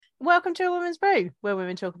Welcome to A Woman's Brew, where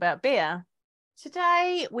women talk about beer.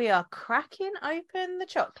 Today we are cracking open the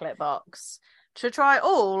chocolate box to try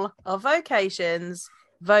all of Vocations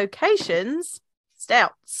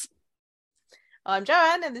Stouts. I'm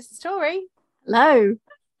Joanne and this is Tori. Hello.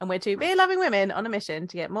 And we're two beer-loving women on a mission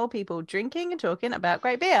to get more people drinking and talking about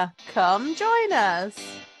great beer. Come join us.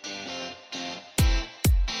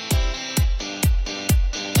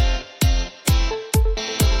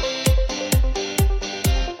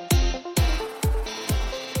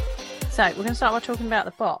 So we're going to start by talking about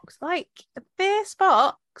the box. Like, this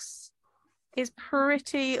box is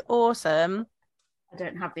pretty awesome. I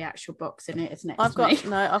don't have the actual box in it. It's next I've to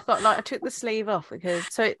me. I took the sleeve off because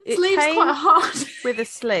it Sleeve's came quite hard with a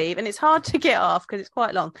sleeve and it's hard to get off because it's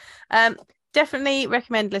quite long. Definitely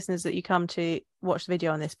recommend listeners that you come to watch the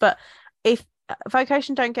video on this. But if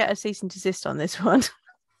Vocation don't get a cease and desist on this one,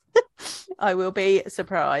 I will be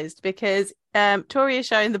surprised because Tori is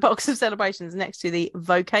showing the box of celebrations next to the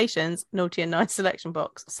Vocations Naughty and Nice selection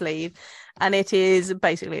box sleeve, and it is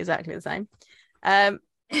basically exactly the same. So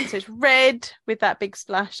it's red with that big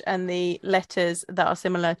splash and the letters that are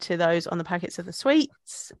similar to those on the packets of the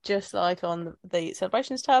sweets, just like on the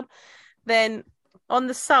celebrations tub. Then on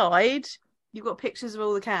the side, you've got pictures of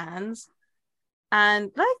all the cans.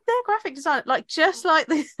 And like their graphic design, like just like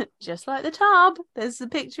the tub, there's the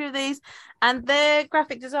picture of these, and their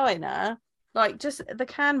graphic designer, like just the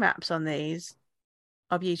can maps on these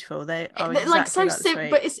are beautiful. They are exactly like so simple,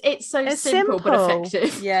 but it's so simple but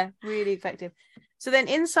effective. Yeah, really effective. So then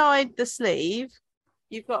inside the sleeve,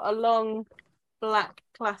 you've got a long black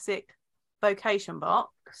classic Vocation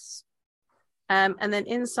box, and then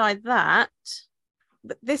inside that.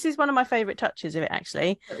 But this is one of my favorite touches of it,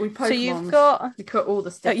 actually. We cut all the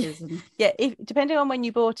stickers. Depending on when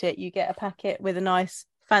you bought it, you get a packet with a nice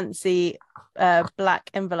fancy black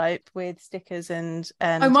envelope with stickers and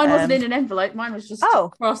mine wasn't in an envelope. Mine was just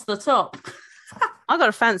across the top. I got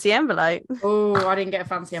a fancy envelope. Oh, I didn't get a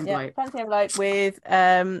fancy envelope. Fancy envelope with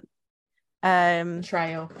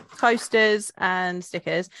trail posters and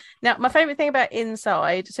stickers. Now, my favorite thing about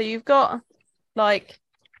inside, so you've got like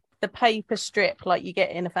the paper strip like you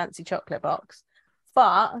get in a fancy chocolate box,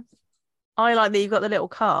 but I like that you've got the little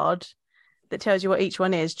card that tells you what each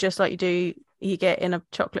one is, just like you get in a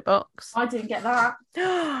chocolate box. I didn't get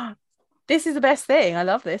that. This is the best thing. I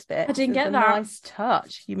love this bit. I didn't get that. Nice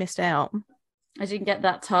touch. You missed out. I didn't get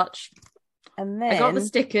that touch. And then I got the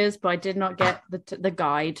stickers, but I did not get the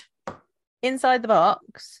guide. Inside the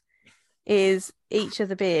box is each of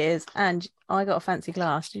the beers, and I got a fancy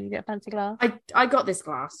glass. Did you get a fancy glass? I got this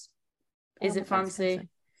glass. Is it fancy?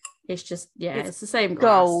 It's just it's the same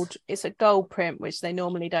glass. Gold. It's a gold print, which they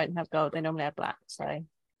normally don't have gold. They normally have black. So,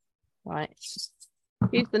 right.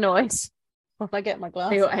 Use the noise while I get my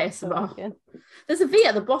glass. Your ASMR. There's a V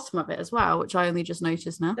at the bottom of it as well, which I only just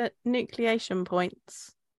noticed now. The nucleation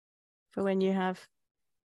points for when you have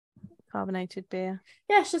carbonated beer.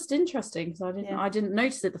 Yeah, it's just interesting. So I didn't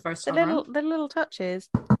notice it the first time. The little touches.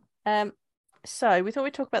 So we thought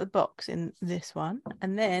we'd talk about the box in this one,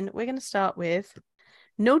 and then we're going to start with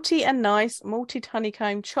Naughty and Nice Malted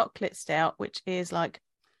Honeycomb Chocolate Stout, which is like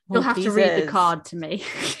you'll have to read the card to me.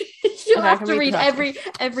 You'll have to read every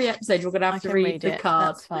episode. We're going to have to read the card.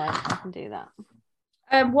 That's fine. I can do that.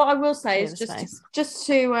 What I will say is just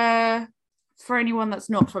to for anyone that's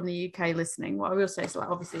not from the UK listening, what I will say is,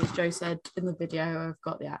 like, obviously, as Joe said in the video, I've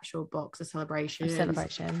got the actual box of celebrations.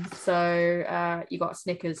 So you got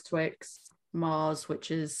Snickers, Twix, Mars,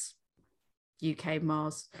 which is UK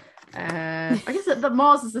Mars. I guess the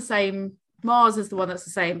Mars is the same. Mars is the one that's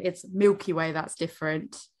the same. It's Milky Way that's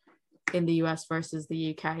different in the US versus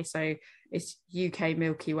the UK. So it's UK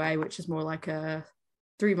Milky Way, which is more like a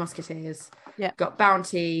Three Musketeers. Yeah. Got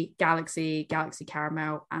Bounty, Galaxy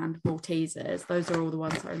Caramel, and Maltesers. Those are all the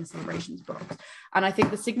ones that are in the celebrations box. And I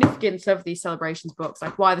think the significance of these celebrations books,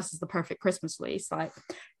 like why this is the perfect Christmas release, like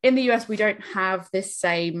in the US, we don't have this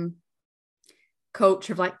same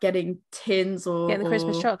culture of like getting tins or the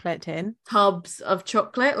Christmas chocolate tin tubs of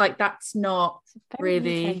chocolate. Like that's not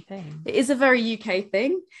really it is a very UK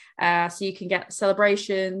thing. So you can get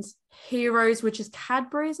celebrations, Heroes, which is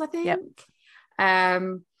Cadbury's, I think.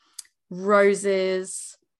 Yep.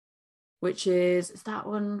 Roses, which is that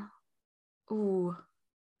one. Ooh,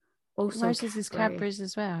 also Roses is Cadbury's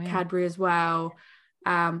as well. Cadbury as well.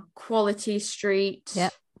 Quality Street.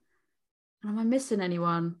 Yep. Am I missing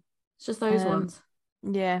anyone? It's just those ones.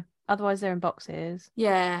 Yeah. Otherwise, they're in boxes.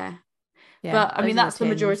 Yeah. But I mean, that's the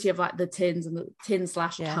majority of like the tins and the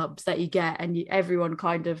tin/tubs that you get, and everyone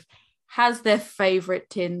kind of has their favorite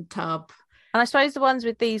tin tub. And I suppose the ones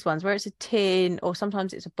with these ones where it's a tin or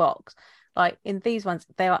sometimes it's a box, like in these ones,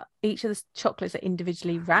 each of the chocolates are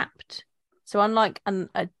individually wrapped. So unlike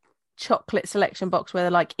a chocolate selection box where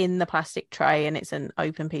they're like in the plastic tray and it's an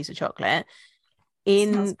open piece of chocolate,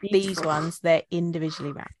 in these ones they're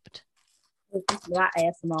individually wrapped. That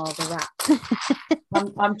ASMR, the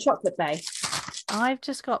wrap. I'm chocolate based. I've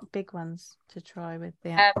just got big ones to try with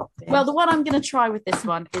the well, the one I'm going to try with this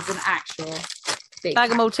one is an actual big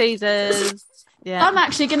bag of Maltesers. Yeah, I'm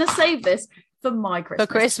actually going to save this for my Christmas.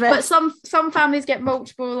 For Christmas, but some families get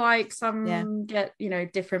multiple, like some get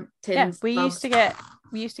different tins. Yeah,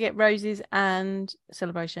 we used to get roses and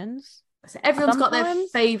celebrations. So everyone's got their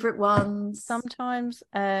favorite ones. Sometimes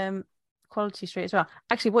Quality Street as well.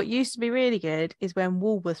 Actually, what used to be really good is when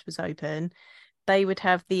Woolworths was open, they would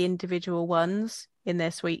have the individual ones in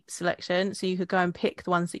their sweet selection, so you could go and pick the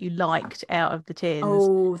ones that you liked out of the tins.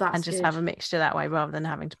 Oh, that's and just good. have a mixture that way rather than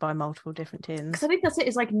having to buy multiple different tins. I think that's it.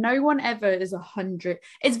 It's like no one ever is 100.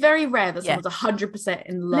 It's very rare that someone's 100%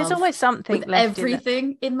 in love. There's always something with left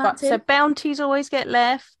everything in that tin. So bounties always get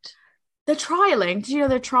left. They're trialing. Did you know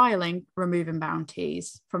they're trialing removing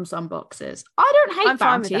bounties from some boxes? I don't hate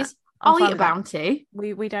bounties. I'll eat a bounty.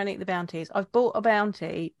 We don't eat the bounties. I've bought a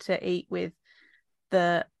bounty to eat with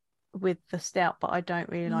the stout, but I don't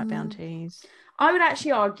really like bounties. I would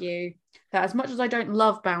actually argue that as much as I don't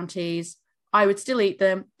love bounties, I would still eat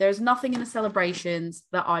them. There's nothing in the celebrations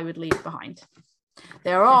that I would leave behind.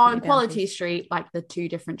 There are on Quality Street, like the 2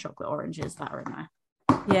 different chocolate oranges that are in there.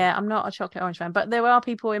 Yeah, I'm not a chocolate orange fan, but there are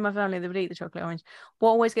people in my family that would eat the chocolate orange. What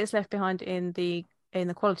always gets left behind in the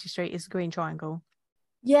Quality Street is the green triangle.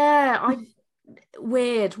 Yeah,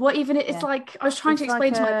 weird. What even it's like I was trying to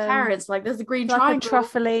explain to my parents, like there's the green triangle.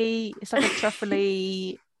 It's like a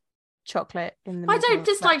truffly chocolate in the middle. I don't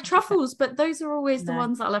dislike truffles, but those are always the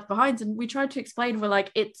ones that are left behind. And we tried to explain, we're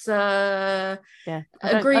like, it's a green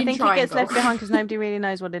triangle. I think it gets left behind because nobody really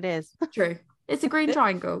knows what it is. True. It's a green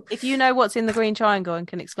triangle. If you know what's in the green triangle and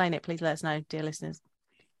can explain it, please let us know, dear listeners.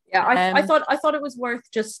 Yeah, I thought it was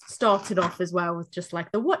worth just starting off as well with just like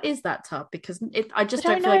what is that tub, because I just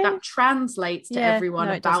don't feel like that translates to everyone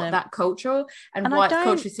about that culture and why it's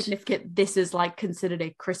culturally significant. This is like considered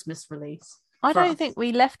a Christmas release. I don't think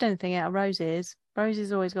we left anything out of Roses.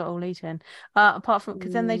 Roses always got all eaten, apart from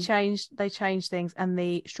because then they changed things, and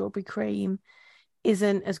the strawberry cream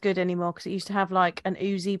isn't as good anymore because it used to have like an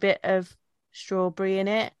oozy bit of strawberry in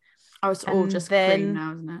it. Oh, it's all just cream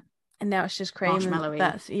now, isn't it? And now it's just cream.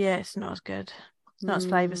 Marshmallowy. It's not as good. It's not as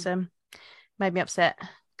flavoursome. Made me upset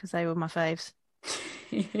because they were my faves.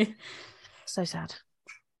 So sad.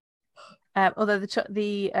 Although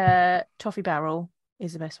the toffee barrel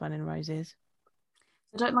is the best one in Roses.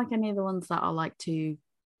 I don't like any of the ones that are like too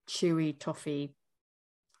chewy toffee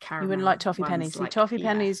caramel. You wouldn't like toffee pennies. Like, toffee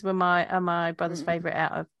pennies were my brother's favourite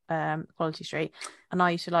out of Quality Street, and I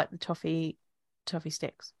used to like the toffee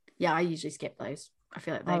sticks. Yeah, I usually skip those. I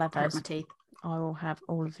feel like they hurt my teeth. I will have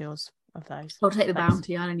all of yours of those. I'll take the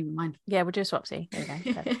bounty. I don't even mind. Yeah, we'll do a swapsy. There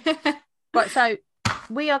you go. Right, so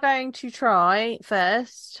we are going to try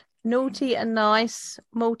first Naughty and Nice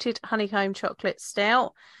Malted Honeycomb Chocolate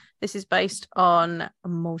Stout. This is based on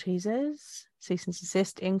Maltesers. Cease and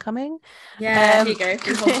desist incoming. Yeah, here you go.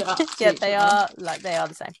 Yeah, they are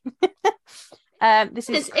the same. This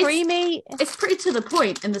is creamy. It's pretty to the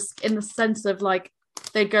point in the sense of like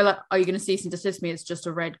they'd go like, "Are you going to cease and desist me?" It's just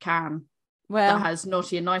a red can that has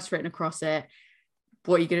Naughty and Nice written across it.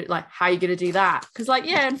 What are you gonna like? How are you gonna do that? Because like,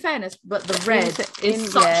 yeah, in fairness, but the red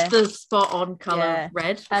is such the spot on color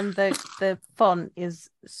red, and the font is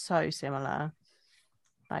so similar.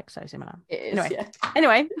 Like so similar. It is,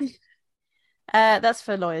 anyway, that's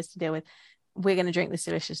for lawyers to deal with. We're going to drink this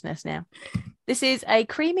deliciousness now. This is a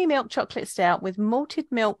creamy milk chocolate stout with malted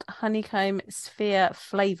milk honeycomb sphere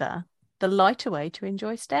flavour. The lighter way to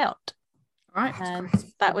enjoy stout. Right, and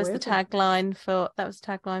that was the tagline for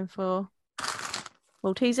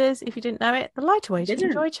Maltesers. If you didn't know it, the lighter way to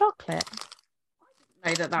enjoy chocolate.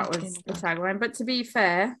 I didn't know that was the tagline, but to be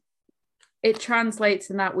fair, it translates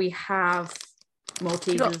in that we have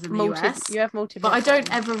Maltesers in the US. You have malted, but I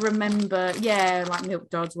don't ever remember. Yeah, like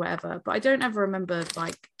milk duds, whatever. But I don't ever remember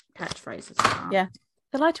like catchphrases. Like yeah,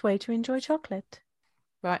 the lighter way to enjoy chocolate.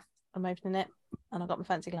 Right, I'm opening it, and I've got my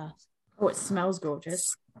fancy glass. Oh, it smells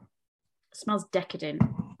gorgeous. It smells decadent.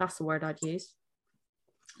 That's the word I'd use.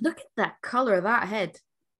 Look at that colour of that head.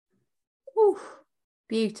 Ooh,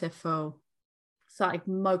 beautiful. It's like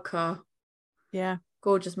mocha. Yeah.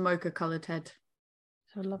 Gorgeous mocha coloured head.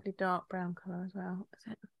 So a lovely dark brown colour as well.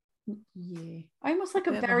 Is it? Yeah. Almost like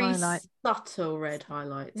a very subtle red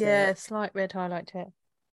highlight. Yeah, slight red highlight to it.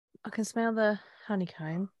 I can smell the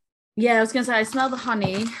honeycomb. Yeah, I was going to say, I smell the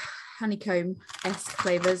honey. honeycomb-esque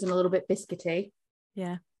flavors and a little bit biscuity.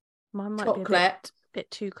 Yeah, mine might chocolate. Be a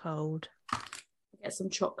bit too cold. Get some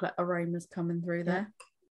chocolate aromas coming through there.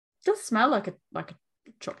 It does smell like a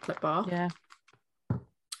chocolate bar. Yeah,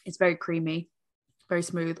 it's very creamy, very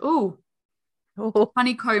smooth. Ooh,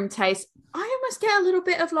 honeycomb taste. I almost get a little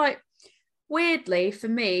bit of like, weirdly for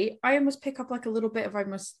me, I almost pick up like a little bit of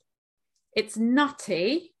it's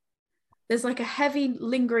nutty. There's like a heavy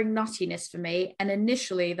lingering nuttiness for me, and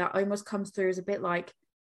initially that almost comes through as a bit like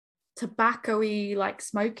tobacco-y, like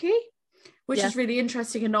smoky, which is really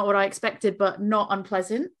interesting and not what I expected, but not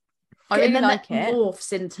unpleasant. I really like it.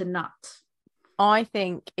 Morphs into nut. I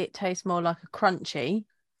think it tastes more like a crunchy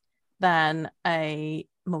than a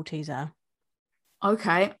Malteser.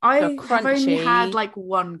 Okay, I've only had like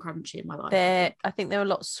one crunchy in my life. I think they're a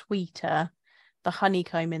lot sweeter. The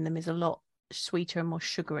honeycomb in them is a lot sweeter and more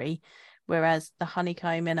sugary, whereas the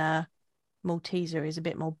honeycomb in a Malteser is a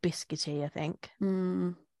bit more biscuity, I think.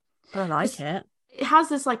 But I like it. It has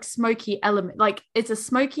this like smoky element, like it's a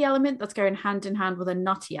smoky element that's going hand in hand with a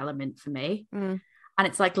nutty element for me. And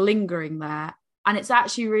it's like lingering there, and it's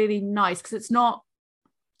actually really nice because it's not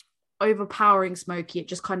overpowering smoky. It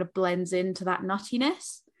just kind of blends into that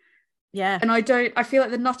nuttiness. Yeah. And I feel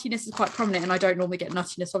like the nuttiness is quite prominent, and I don't normally get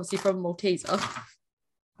nuttiness obviously from a Malteser.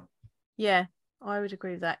 Yeah, I would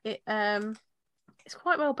agree with that. It's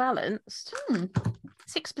quite well balanced.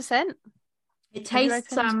 6%. It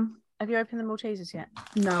tastes have you opened the Maltesers yet?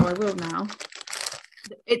 No, I will now.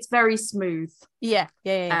 It's very smooth. Yeah.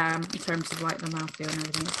 In terms of like the mouthfeel and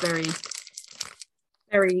everything. It's very,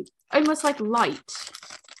 very almost like light.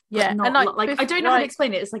 Yeah. Not, and like I don't know how to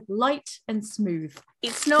explain it. It's like light and smooth.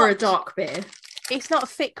 It's not for a dark beer. It's not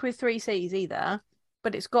thick with 3 C's either,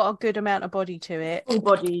 but it's got a good amount of body to it. Full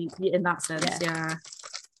body in that sense, yeah.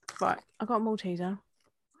 Right, I got a Malteser.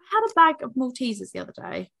 I had a bag of Maltesers the other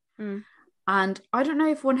day. And I don't know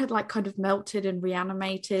if one had like kind of melted and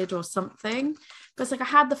reanimated or something. But it's like I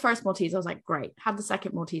had the first Malteser, I was like, great. Had the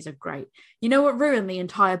second Malteser, great. You know what ruined the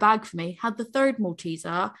entire bag for me? Had the third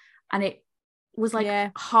Malteser, and it was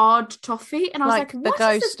like hard toffee. And I was like,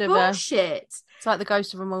 what is this bullshit? It's like the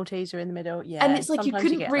ghost of a Malteser in the middle. Yeah. And it's like you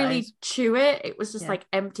couldn't really chew it. It was just like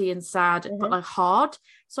empty and sad, but like hard.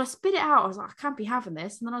 So I spit it out. I was like, I can't be having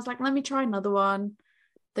this. And then I was like, let me try another one.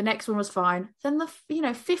 The next one was fine. Then the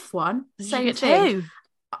fifth one, same thing. 2?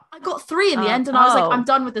 I got 3 in the end, and I was like, I'm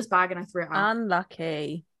done with this bag, and I threw it out.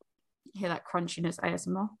 Unlucky. You hear that crunchiness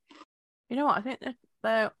ASMR? You know what? I think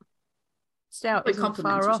the stout isn't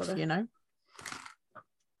far off, you know?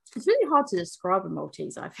 It's really hard to describe a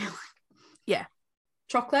Malteser, I feel like. Yeah.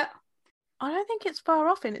 Chocolate? I don't think it's far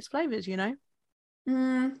off in its flavours, you know?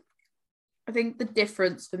 I think the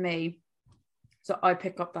difference for me is that I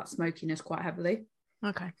pick up that smokiness quite heavily.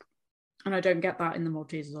 Okay. And I don't get that in the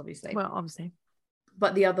Maltesers, obviously. Well, obviously.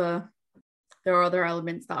 But there are other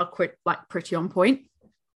elements that are quite like pretty on point.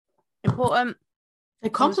 Important. They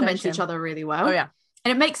complement each other really well. Oh yeah.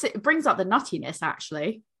 And it brings up the nuttiness,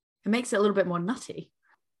 actually. It makes it a little bit more nutty.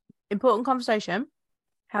 Important conversation.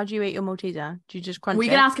 How do you eat your Malteser? Do you just crunch it? Were you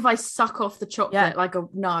going to ask if I suck off the chocolate? Yeah.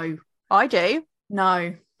 No. I do.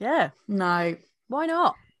 No. Yeah. No. Why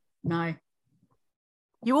not? No.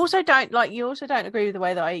 You also don't agree with the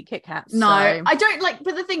way that I eat Kit Kats. No, I don't like,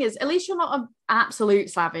 but the thing is, at least you're not an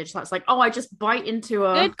absolute savage. That's like, I just bite into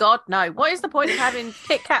a... Good God, no. What is the point of having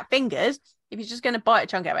Kit Kat fingers if you're just going to bite a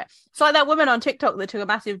chunk out of it? It's like that woman on TikTok that took a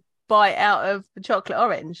massive bite out of the chocolate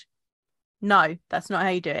orange. No, that's not how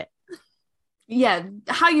you do it. Yeah,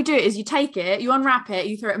 how you do it is you take it, you unwrap it,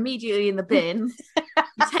 you throw it immediately in the bin.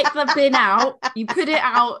 You take the bin out, you put it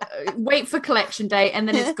out, wait for collection day, and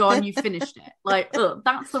then it's gone. You finished it. Like,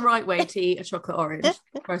 that's the right way to eat a chocolate orange,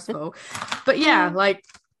 first of all. But yeah, like,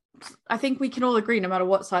 I think we can all agree, no matter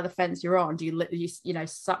what side of the fence you're on, do you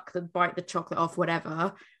bite the chocolate off,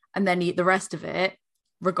 whatever, and then eat the rest of it,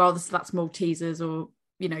 regardless if that's Maltesers or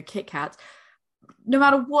Kit Kats. No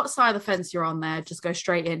matter what side of the fence you're on, there, just go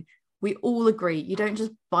straight in. We all agree you don't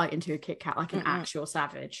just bite into a Kit Kat like an actual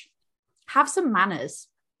savage. Have some manners.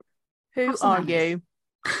 Who are you?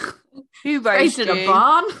 Who raised you? In a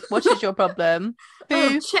barn? What is your problem? Who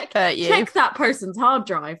hurt you? Check that person's hard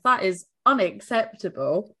drive. That is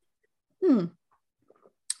unacceptable.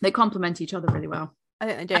 They complement each other really well. I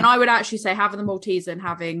think they do. And I would actually say having the Malteser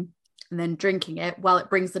and then drinking it, while it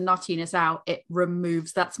brings the nuttiness out, it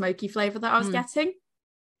removes that smoky flavour that I was getting.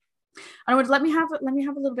 And I would let me have a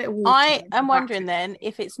little bit of water. I am wondering then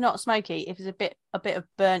if it's not smoky, if it's a bit of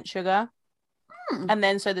burnt sugar, and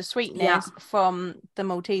then so the sweetness from the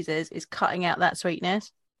Maltesers is cutting out that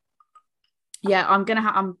sweetness. Yeah,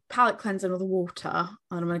 I'm palate cleansing with the water, and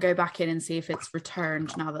I'm gonna go back in and see if it's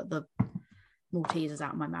returned now that the Maltesers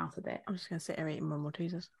out of my mouth a bit. I'm just gonna sit here eating my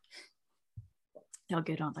Maltesers. They're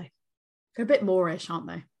good, aren't they? They're a bit Moorish, aren't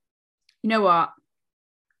they? You know what?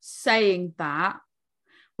 Saying that,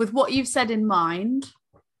 with what you've said in mind,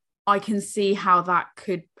 I can see how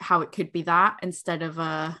it could be that instead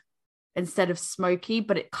of smoky,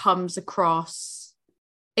 but it comes across.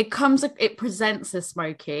 It presents as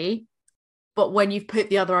smoky, but when you've put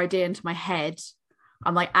the other idea into my head,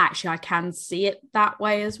 I'm like, actually, I can see it that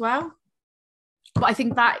way as well. But I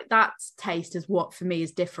think that taste is what for me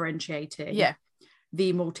is differentiating. Yeah.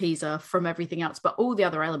 The Malteser from everything else, but all the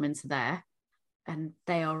other elements are there, and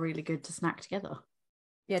they are really good to snack together.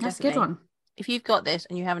 Yeah, that's definitely. a good one. If you've got this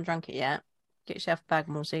and you haven't drunk it yet, get yourself a bag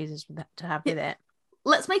of Maltesers to have with it.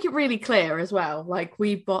 Let's make it really clear as well. Like,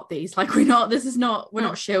 we bought these. Like, we're not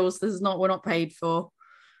shills. We're not paid for.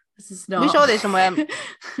 This is not. We saw this and went,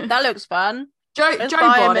 that looks fun. Joe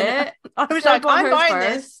bought it. I was like, I'm buying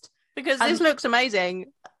this because this looks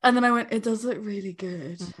amazing. And then I went, it does look really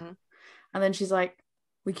good. Mm-hmm. And then she's like,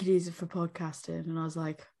 we could use it for podcasting. And I was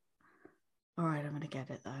like, all right, I'm going to get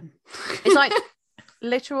it then. It's like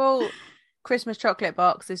literal Christmas chocolate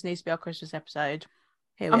box. This needs to be our Christmas episode.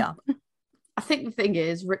 Here we are. I think the thing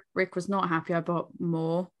is, Rick was not happy I bought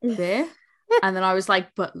more beer. And then I was like,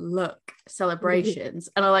 but look, celebrations.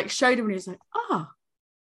 And I like showed him and he was like, oh,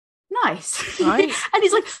 nice. Right. And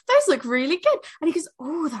he's like, those look really good. And he goes,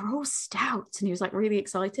 oh, they're all stouts. And he was like really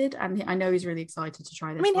excited. And I know he's really excited to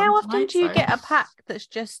try this. I mean, how often do you get a pack that's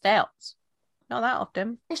just stouts? Not that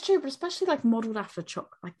often. It's true, but especially like modelled after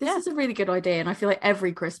chocolate. Like, this is a really good idea. And I feel like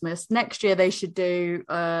every Christmas, next year they should do,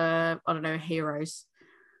 I don't know, Heroes.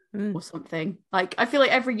 Or something. Like, I feel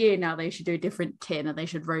like every year now they should do a different tin and they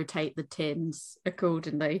should rotate the tins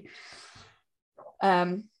accordingly.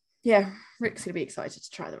 Yeah, Rick's gonna be excited to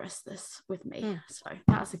try the rest of this with me. So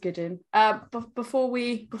that's a good one. But before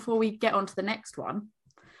we get on to the next one,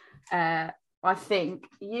 I think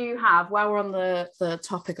you have, while we're on the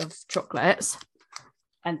topic of chocolates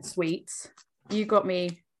and sweets, you got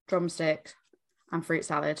me drumstick and fruit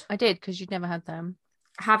salad. I did, because you'd never had them.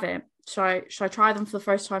 I haven't. Should I try them for the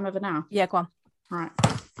first time ever now? Yeah, go on. Right.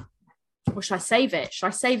 Or should I save it? Should I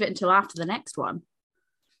save it until after the next one?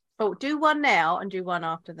 Oh, do one now and do one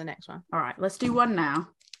after the next one. All right, let's do one now.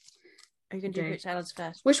 Are you going to do fruit salads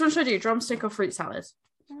first? Which one should I do? Drumstick or fruit salad?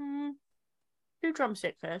 Do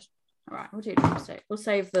drumstick first. All right, we'll do drumstick. We'll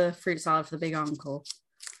save the fruit salad for the big uncle.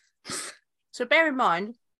 So bear in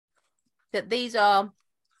mind that these are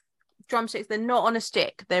drumsticks. They're not on a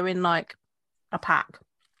stick. They're in like a pack.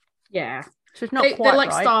 Yeah. So it's not quite they're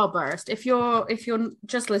like right. Starburst. If you're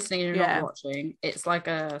just listening and you're not watching, it's like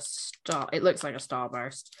a star. It looks like a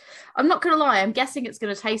Starburst. I'm not gonna lie. I'm guessing it's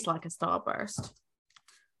gonna taste like a Starburst.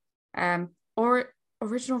 Or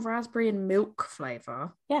original raspberry and milk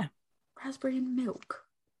flavor. Yeah. Raspberry and milk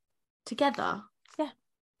together. Yeah.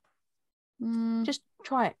 Just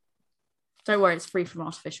try it. Don't worry, it's free from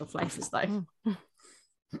artificial flavors though.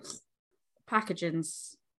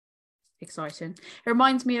 Packaging's exciting. It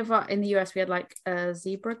reminds me of in the US we had like a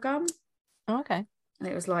zebra gum. Oh, okay. And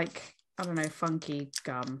it was like, I don't know, funky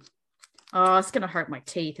gum. Oh, it's gonna hurt my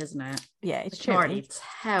teeth, isn't it? Yeah, it's true. I can already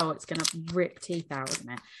tell it's gonna rip teeth out,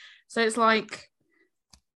 isn't it? So it's like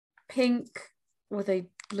pink with a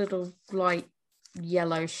little light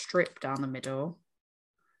yellow strip down the middle.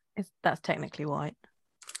 That's technically white.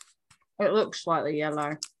 It looks slightly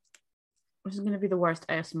yellow. This is gonna be the worst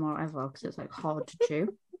ASMR ever because it's like hard to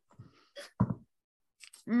chew.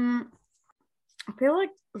 I feel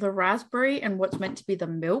like the raspberry and what's meant to be the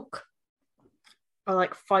milk are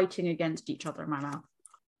like fighting against each other in my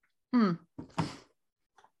mouth.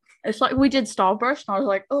 It's like we did Starburst and I was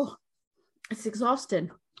like, oh, it's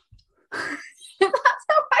exhausting. That's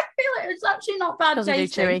how I feel it. It's actually not bad Doesn't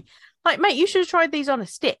tasting. do chewy. Like, mate, you should have tried these on a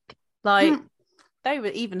stick. Like, they were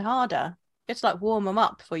even harder. You had to like warm them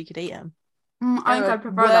up before you could eat them. I think I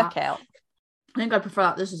prefer that. I think I prefer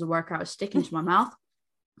that. This is a workout. It's sticking to my mouth.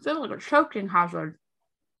 I feel like a choking hazard.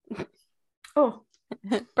 Oh.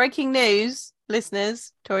 Breaking news,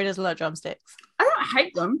 listeners. Tori does a lot of drumsticks. I don't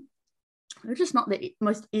hate them. They're just not the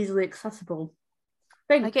most easily accessible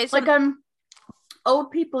thing. Okay, like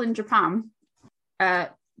old people in Japan,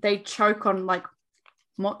 they choke on like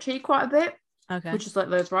mochi quite a bit. Okay. Which is like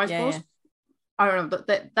those rice balls. Yeah. I don't know,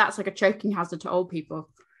 but that's like a choking hazard to old people.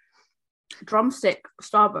 Drumstick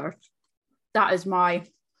Starburst. That is my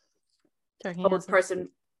old person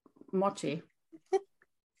mochi.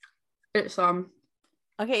 It's I'll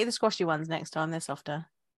get you the squashy ones next time. They're softer.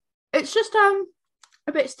 It's just a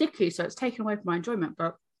bit sticky, so it's taken away from my enjoyment.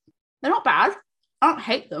 But They're not bad. I don't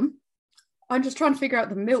hate them. I'm just trying to figure out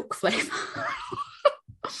the milk flavour.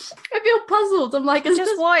 I feel puzzled. I'm like, it's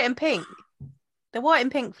just white and pink. The white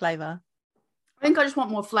and pink flavour. I think I just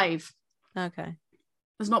want more flavour. Okay.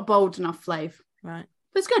 It's not bold enough flavour. Right.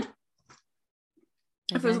 But it's good.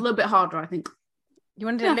 Okay. If it was a little bit harder, I think. You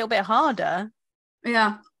wanted it a little bit harder?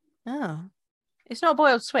 Yeah. Oh. It's not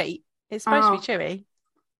boiled sweet. It's supposed to be chewy.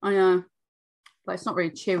 I know. But it's not really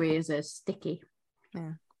chewy, is it? It's sticky.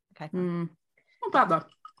 Yeah. Okay. Not bad though.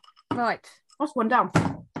 Right. That's one down.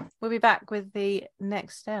 We'll be back with the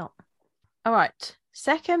next stout. All right.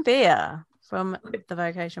 Second beer from the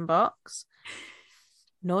Vocation box.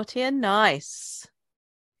 Naughty and Nice.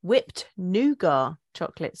 Whipped nougat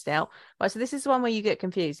chocolate stout. Right, so this is the one where you get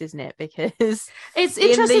confused, isn't it? Because it's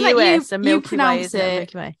interesting in the US, that you pronounce it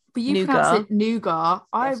Milky Way. But you nougat. pronounce it nougat. Yes,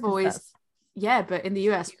 I've always but in the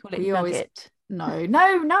US you call it nugget.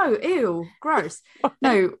 No, ew, gross.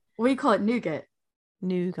 No, we call it nougat.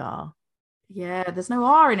 Nougat. Yeah, there's no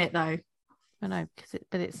R in it though. I know,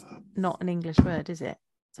 but it's not an English word, is it?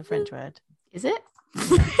 It's a French word. Is it?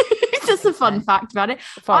 It's just a fun fact about it.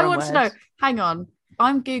 I want to know. Hang on.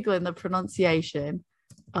 I'm Googling the pronunciation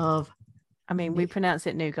of... I mean, we pronounce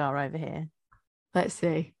it nougat over here. Let's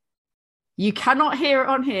see. You cannot hear it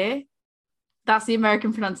on here. That's the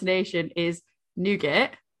American pronunciation is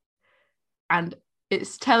nougat. And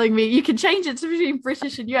it's telling me you can change it to between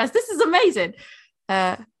British and US. This is amazing.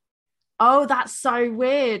 Oh, that's so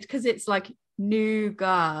weird because it's like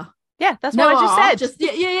nougat. Yeah, that's what I just said.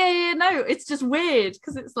 Yeah. No, it's just weird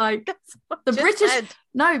because it's like the British.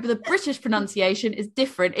 No, but the British pronunciation is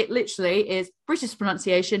different. It literally is British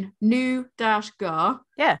pronunciation new-gar.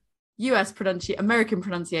 Yeah. US American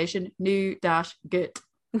pronunciation new-gut.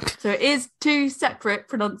 So it is two separate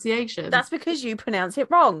pronunciations. That's because you pronounce it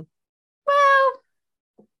wrong.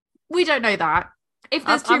 Well, we don't know that. If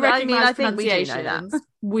there's two recognized pronunciations,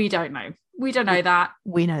 we don't know. We don't know that.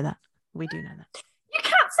 We know that. We do know that. You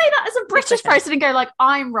can't say that as a British person and go like,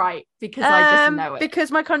 I'm right because I just know it. Because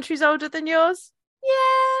my country's older than yours?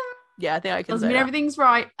 Yeah, I think I can doesn't say mean that. Everything's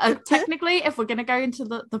right. Technically, if we're going to go into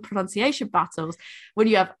the pronunciation battles, when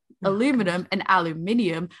you have aluminum and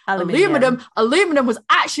aluminium, aluminum was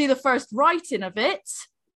actually the first writing of it.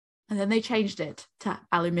 And then they changed it to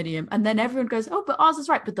aluminium. And then everyone goes, oh, but ours is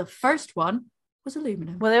right. But the first one was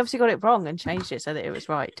aluminum. Well, they obviously got it wrong and changed it so that it was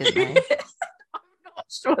right, didn't they?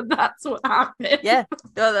 Sure that's what happened. Yeah,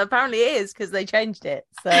 well, apparently it is because they changed it.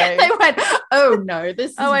 So they went, oh no,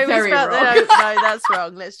 this is very wrong. No, that's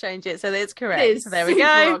wrong. Let's change it so that it's correct. So there we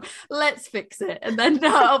go. Wrong. Let's fix it. And then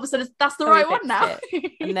all of a sudden that's the right one now.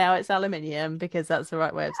 And now it's aluminium because that's the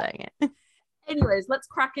right way of saying it. Anyways, let's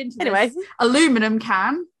crack into this aluminum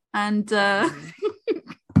can. And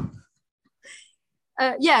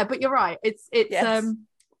yeah, but you're right. It's yes.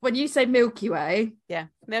 When you say Milky Way,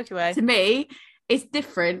 Milky Way, to me it's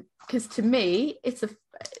different because to me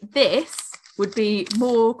this would be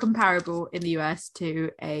more comparable in the US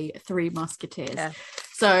to a Three Musketeers. Yeah.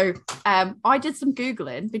 So I did some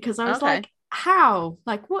Googling because I was like, how?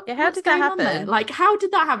 Like what? Yeah, how did that happen? Like how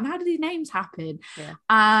did that happen? How did these names happen? Yeah.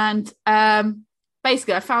 And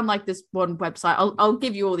basically I found like this one website. I'll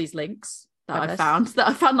give you all these links that I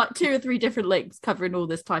found like 2 or 3 different links covering all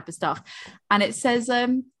this type of stuff. And it says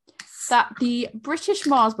that the British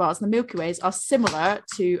Mars bars and the Milky Ways are similar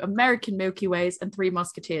to American Milky Ways and Three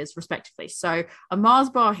Musketeers, respectively. So a Mars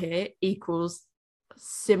bar here equals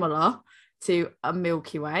similar to a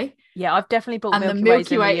Milky Way. Yeah, I've definitely bought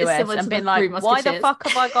Milky Ways in the US and been like, why the fuck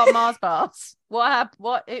have I got Mars bars? Why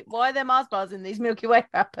are there Mars bars in these Milky Way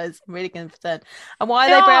wrappers? I'm really concerned. And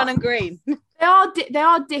why are they brown and green? They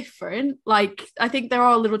are different. Like I think there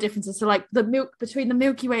are little differences. So like between the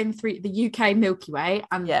Milky Way and the UK Milky Way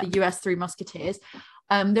and the US Three Musketeers,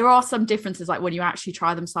 there are some differences like when you actually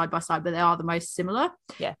try them side by side, but they are the most similar.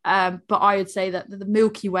 Yeah. But I would say that the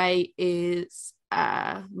Milky Way is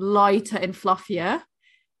lighter and fluffier,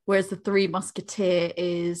 whereas the Three Musketeer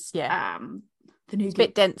is the nougat, it's a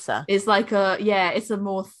bit denser. It's like it's a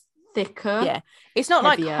more thicker. Yeah, it's not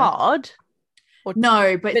heavier. Like hard.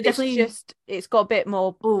 No, but definitely it's got a bit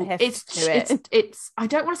more heft to it. It's I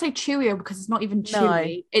don't want to say chewier because it's not even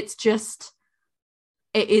chewy. No. It's just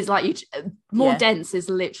it is like more dense is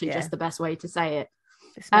literally just the best way to say it.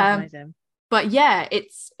 It smells amazing. But yeah,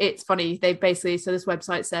 it's funny. They basically this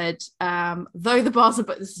website said though the bars are,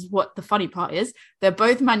 but this is what the funny part is, they're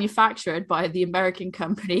both manufactured by the American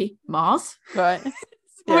company Mars, right?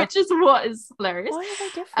 Which is what is hilarious. Why are they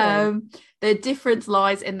different? Their difference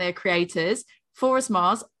lies in their creators. Forrest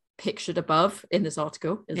Mars, pictured above in this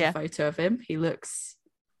article, is a photo of him. He looks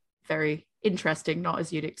very interesting, not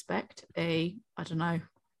as you'd expect. I don't know,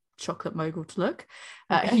 chocolate mogul to look.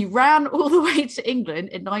 He ran all the way to England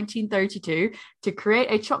in 1932 to create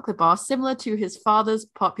a chocolate bar similar to his father's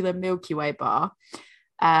popular Milky Way bar.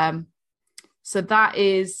 So that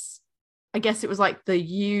is, I guess it was like the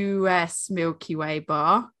US Milky Way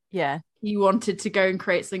bar. Yeah. He wanted to go and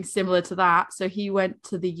create something similar to that. So he went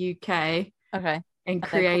to the UK. Okay. And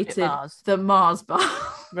created the Mars bar.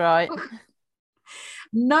 Right.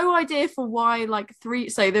 No idea for why, like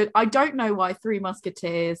I don't know why Three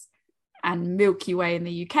Musketeers and Milky Way in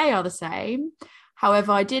the UK are the same.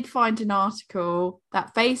 However, I did find an article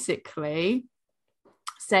that basically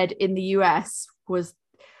said in the US was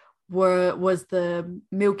the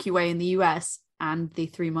Milky Way in the US and the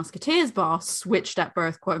Three Musketeers bar switched at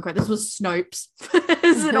birth, quote unquote. This was Snopes.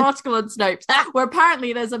 There's an article on Snopes where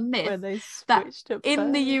apparently there's a myth that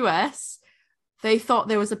in the US they thought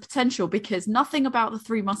there was a potential because nothing about the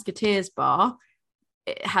Three Musketeers bar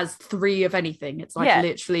it has three of anything. It's like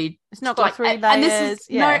literally it's not got like, 3 layers.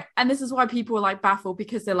 And this is why people are like baffled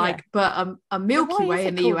because they're like, but a Milky Way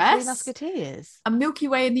in the US, Three Musketeers, a Milky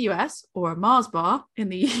Way in the US or a Mars bar in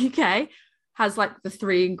the UK has like the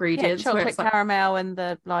 3 ingredients, chocolate, caramel, and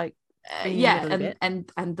the like. And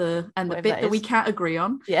the bit that we can't agree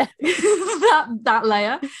on. Yeah, that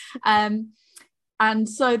layer. And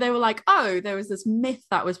so they were like, oh, there was this myth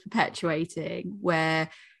that was perpetuating where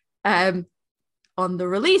on the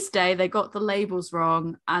release day they got the labels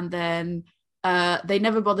wrong, and then they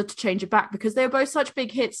never bothered to change it back because they were both such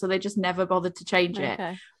big hits, so they just never bothered to change it.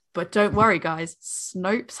 But don't worry, guys,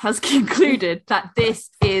 Snopes has concluded that this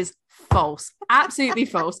is false, absolutely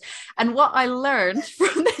false. And what I learned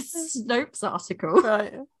from this Snopes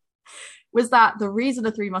article was that the reason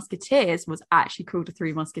the Three Musketeers was actually called the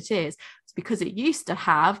Three Musketeers is because it used to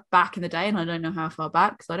have back in the day, and I don't know how far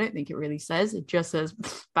back because I don't think it really says, it just says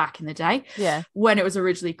back in the day, when it was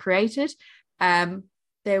originally created,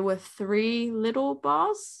 there were 3 little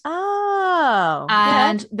bars.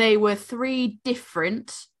 And they were 3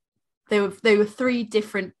 different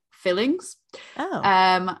fillings.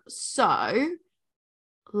 So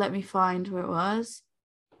let me find where it was.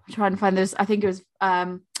 I'm trying to find this. I think it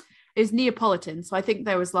was Neapolitan. So I think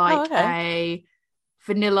there was like a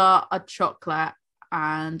vanilla, a chocolate,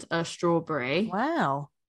 and a strawberry. Wow.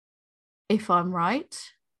 If I'm right.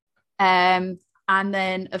 And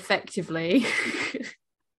then effectively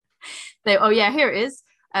here it is.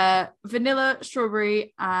 Vanilla,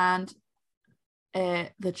 strawberry, and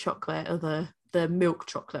the chocolate, or the milk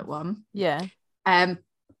chocolate one. And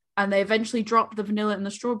they eventually dropped the vanilla and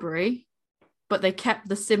the strawberry, but they kept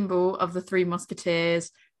the symbol of the Three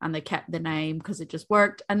Musketeers and they kept the name because it just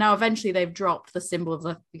worked. And now eventually they've dropped the symbol of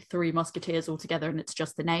the Three Musketeers altogether and it's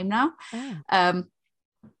just the name now.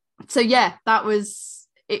 So yeah, that was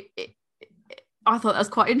it. I thought that was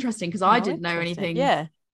quite interesting because I didn't know anything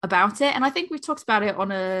about it, and I think we talked about it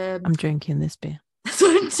on I'm drinking this beer.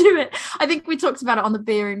 I think we talked about it on the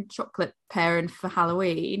beer and chocolate pairing for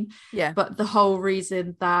Halloween. But the whole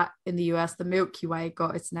reason that in the US the Milky Way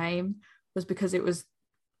got its name was because it was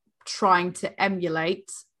trying to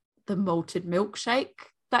emulate the malted milkshake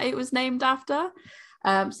that it was named after.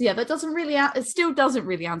 So yeah, that doesn't really it still doesn't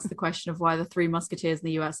really answer the question of why the Three Musketeers in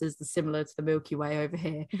the US is similar to the Milky Way over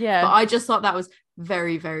here. But I just thought that was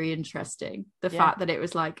very, very interesting, the fact that it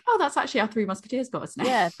was like, oh, that's actually how Three Musketeers got its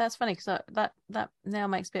name. That's funny because that now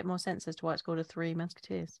makes a bit more sense as to why it's called a Three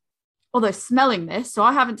Musketeers. Although smelling this, so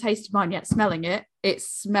I haven't tasted mine yet, smelling it, it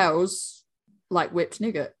smells like whipped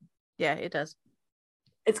nougat. Yeah, it does.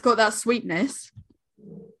 It's got that sweetness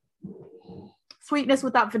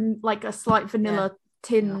with that like a slight vanilla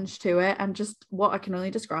tinge to it, and just what I can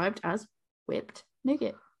only describe as whipped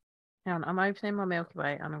nougat. Hang on, I'm opening my Milky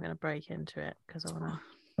Way and I'm going to break into it because I want to.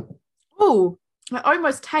 Oh, it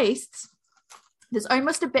almost tastes. There's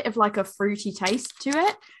almost a bit of like a fruity taste to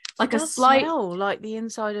it, like a slight smell like the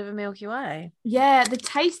inside of a Milky Way. Yeah, the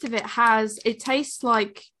taste of it tastes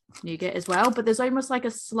like nougat as well, but there's almost like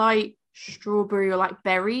a slight strawberry or like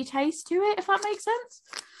berry taste to it, if that makes sense,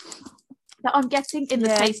 that I'm getting in the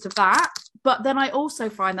taste of that. But then I also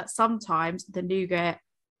find that sometimes the nougat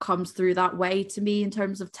comes through that way to me in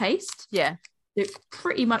terms of taste. It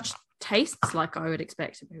pretty much tastes like I would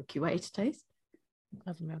expect a Milky Way to taste.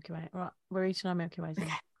 Love the Milky Way. Right, we're eating our Milky Ways.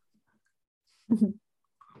 Okay.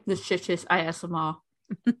 The shittest ASMR.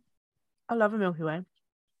 I love a Milky Way.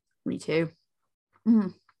 Me too.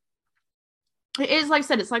 It is, like I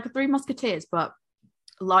said, it's like a Three Musketeers, but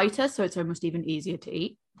lighter, so it's almost even easier to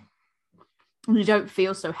eat. And you don't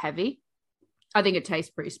feel so heavy. I think it tastes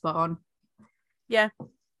pretty spot on. Yeah.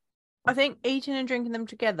 I think eating and drinking them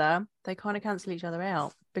together, they kind of cancel each other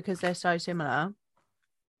out because they're so similar.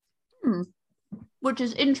 which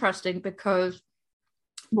is interesting because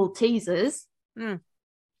Maltesers,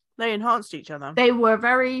 they enhanced each other. They were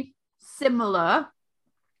very similar,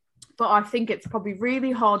 but I think it's probably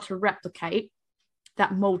really hard to replicate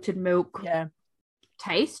that malted milk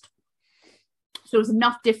taste. So there's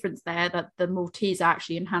enough difference there that the Malteser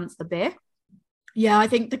actually enhanced the beer. Yeah, I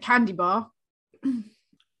think the candy bar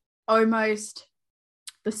almost,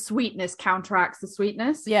 the sweetness counteracts the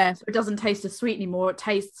sweetness. Yeah. So it doesn't taste as sweet anymore. It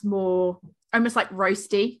tastes more almost like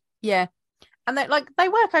roasty. Yeah. And they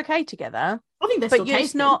work okay together. I think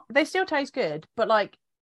they still taste good, but like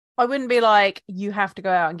I wouldn't be like, you have to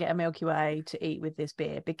go out and get a Milky Way to eat with this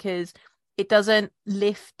beer, because it doesn't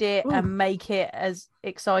lift it and make it as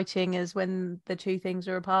exciting as when the two things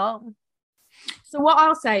are apart. So what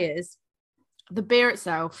I'll say is the beer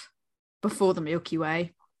itself before the Milky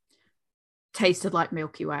Way tasted like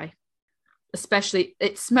Milky Way. Especially,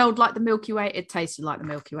 it smelled like the Milky Way. It tasted like the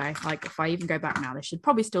Milky Way. Like, if I even go back now, they should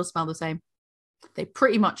probably still smell the same. They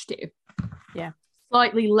pretty much do. Yeah.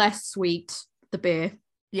 Slightly less sweet, the beer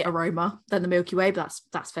aroma, than the Milky Way, but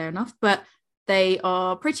that's fair enough. But they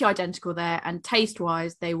are pretty identical there. And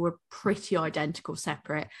taste-wise, they were pretty identical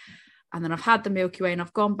separate. And then I've had the Milky Way and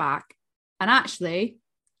I've gone back. And actually,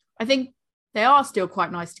 I think they are still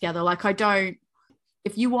quite nice together. Like,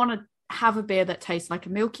 if you want to have a beer that tastes like a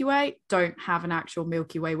Milky Way, don't have an actual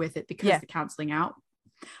Milky Way with it, because they're cancelling out.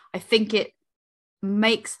 I think it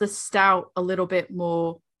makes the stout a little bit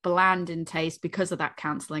more bland in taste because of that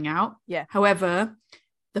cancelling out. Yeah. However,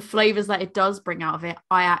 the flavors that it does bring out of it,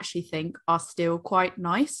 I actually think are still quite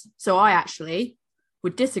nice. So I actually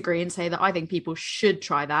would disagree and say that I think people should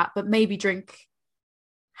try that, but maybe drink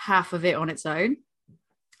half of it on its own,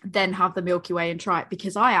 then have the Milky Way and try it,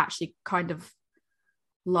 because I actually kind of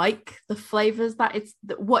like the flavors that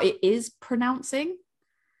what it is pronouncing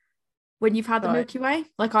when you've had the Milky Way.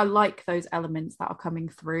 Like, I like those elements that are coming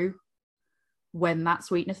through when that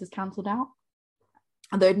sweetness is cancelled out.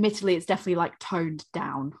 Although admittedly, it's definitely like toned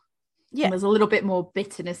down. Yeah. And there's a little bit more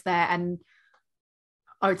bitterness there, and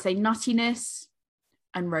I would say nuttiness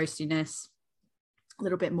and roastiness a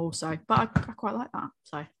little bit more so. But I quite like that.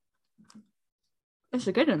 So it's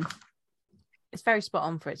a good one. It's very spot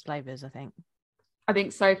on for its flavours, I think. I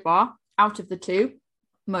think so far, out of the two,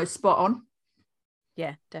 most spot on.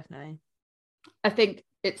 Yeah, definitely. I think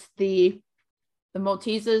it's the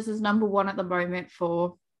Maltesers is number one at the moment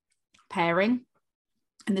for pairing.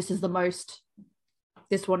 And this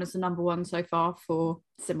one is the number one so far for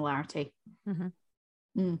similarity.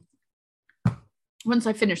 Mm-hmm. Once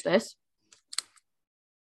I finish this,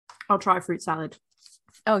 I'll try a fruit salad.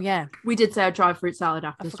 Oh, yeah. We did say I'd try a fruit salad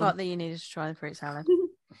after this one. I forgot that you needed to try the fruit salad.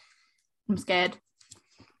 I'm scared.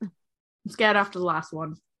 I'm scared after the last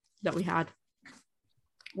one that we had.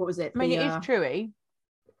 What was it? I mean, it is chewy.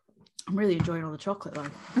 I'm really enjoying all the chocolate,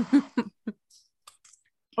 though.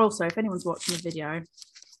 Also, if anyone's watching the video,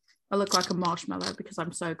 I look like a marshmallow because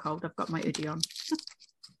I'm so cold. I've got my hoodie on.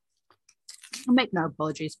 I'll make no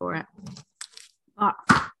apologies for it. But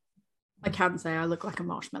I can say I look like a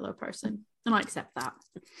marshmallow person, and I accept that.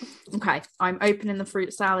 Okay, I'm opening the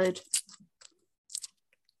fruit salad.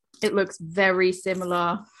 It looks very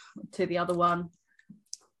similar to the other one.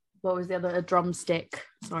 What was the other? A drumstick.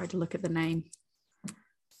 Sorry to look at the name.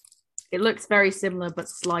 It looks very similar, but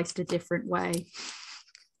sliced a different way.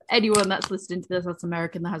 Anyone that's listening to this that's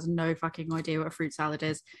American that has no fucking idea what a fruit salad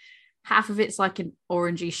is. Half of it's like an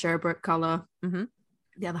orangey sherbet colour. Mm-hmm.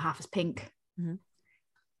 The other half is pink. Mm-hmm.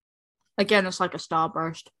 Again, it's like a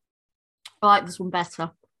starburst. I like this one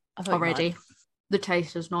better already. The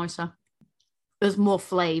taste is nicer. There's more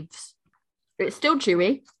flavors. It's still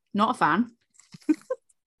chewy. Not a fan.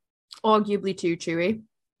 Arguably too chewy.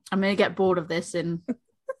 I'm going to get bored of this in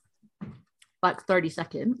like 30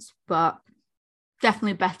 seconds, but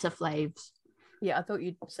definitely better flavors. Yeah, I thought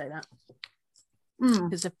you'd say that.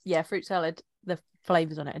 Because, fruit salad, the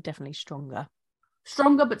flavours on it are definitely stronger.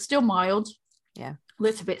 Stronger, but still mild. Yeah. A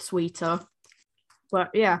little bit sweeter. But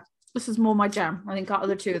yeah, this is more my jam. I think out of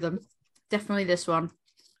the two of them, definitely this one.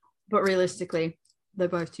 But realistically, they're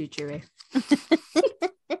both too chewy.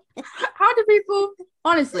 How do people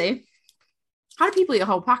eat a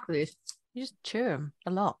whole pack of these? You just chew them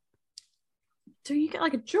a lot. So you get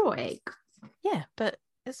like a jaw ache? Yeah, but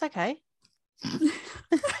it's okay.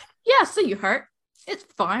 Yeah, so you hurt. It's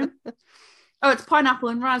fine. Oh, it's pineapple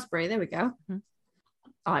and raspberry. There we go. Mm-hmm.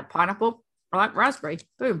 I like pineapple. I like raspberry.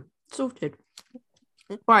 Boom. Sorted.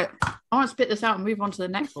 Right. I want to spit this out and move on to the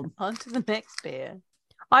next one. On to the next beer.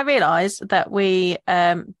 I realised that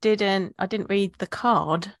I didn't read the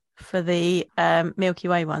card for the Milky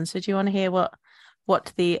Way one. So do you want to hear what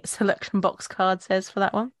what the selection box card says for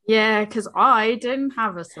that one. Yeah, because I didn't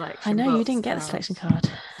have a selection. I know box you didn't get the selection card.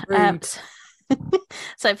 Rude.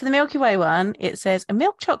 So for the Milky Way one, it says a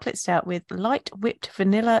milk chocolate stout with light whipped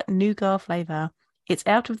vanilla nougat flavour. It's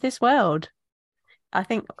out of this world. I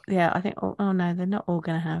think. Oh no, they're not all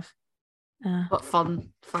going to have. What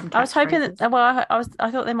fun! I was hoping that. Well,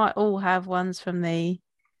 I thought they might all have ones from the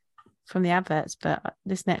adverts, but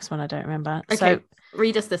this next one I don't remember. Okay, so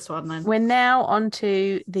read us this one then. We're now on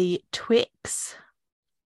to the Twix.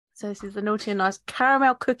 So this is the Naughty and Nice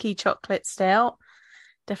caramel cookie chocolate stout.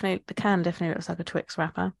 Definitely, the can definitely looks like a Twix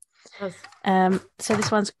wrapper. So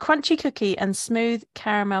this one's crunchy cookie and smooth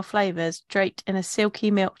caramel flavours draped in a silky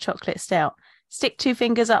milk chocolate stout. Stick 2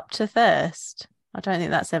 fingers up to thirst. I don't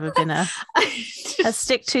think that's ever been a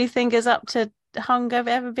stick 2 fingers up to hunger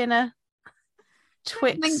ever been a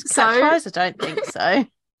Twix catchphrase? I don't think so.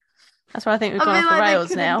 That's why I think we've gone off the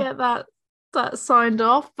rails now. Get that signed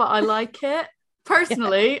off, but I like it.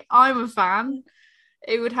 Personally, I'm a fan.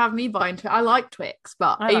 It would have me buying Twix. I like Twix,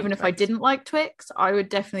 but even if I didn't like Twix, I would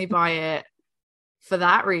definitely buy it for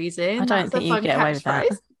that reason. I don't think you get away with that.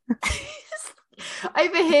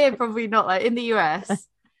 Over here, probably not. Like in the US,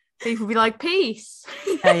 people be like, peace.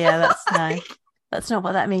 Oh yeah, that's not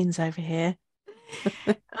what that means over here.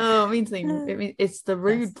 Oh, it means it's the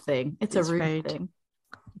rude thing. It's a rude thing.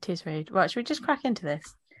 It is rude. Right, should we just crack into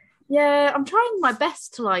this? Yeah, I'm trying my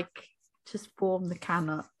best to just warm the can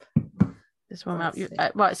up. Just warm up.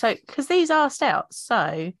 Right, so because these are stouts,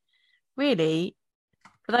 so really,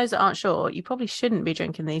 for those that aren't sure, you probably shouldn't be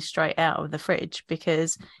drinking these straight out of the fridge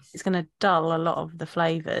because it's going to dull a lot of the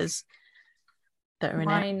flavours that are in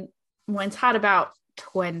it. Mine's had about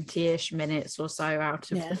 20-ish minutes or so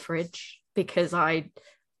out of the fridge because I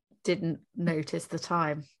didn't notice the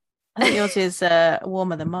time. I think yours is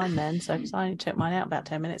warmer than mine then, so because I only took mine out about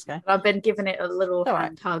 10 minutes ago. I've been giving it a little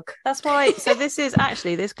hand hug. That's why. So this is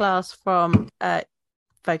actually this glass from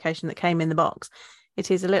Vocation that came in the box. It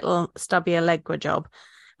is a little stubby Allegra job.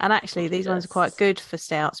 And actually these ones are quite good for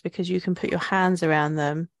stouts because you can put your hands around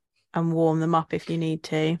them and warm them up if you need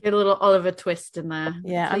to. Get a little Oliver twist in there.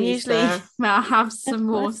 Yeah, I'm usually... may I have some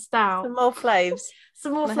more stout? Some more flaves.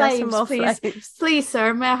 Some more flaves, please. Flaves. Please,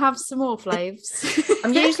 sir, may I have some more flaves?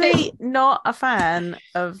 I'm usually not a fan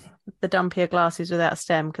of the dumpier glasses without a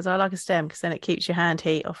stem because I like a stem because then it keeps your hand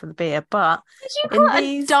heat off of the beer. But did you call it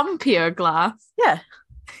a dumpier glass? Yeah.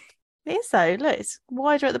 It is though. Look, it's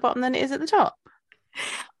wider at the bottom than it is at the top.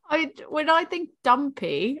 When I think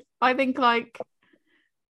dumpy, I think like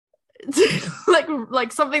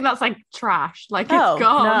something that's like trash, like it's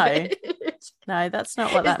garbage. No, that's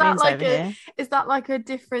not what that means over here. Is that like a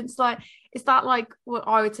difference? Like, is that like what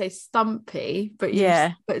I would say stumpy? But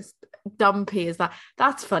but it's dumpy. Is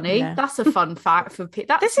that's funny? Yeah. That's a fun fact for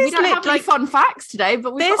people. We don't have any fun facts today,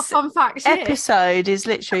 but we've got a fun fact here. Episode is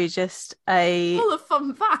literally just full of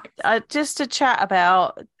fun facts. Just a chat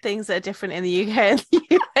about things that are different in the UK and the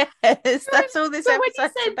US. That's all this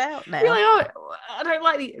episode's about now. You're like,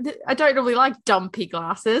 I don't normally like dumpy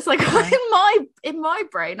glasses. Like in my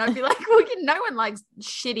brain, I'd be like, well, no one likes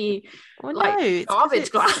shitty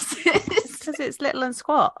garbage glasses because it's little and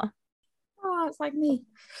squat. Oh, it's like me.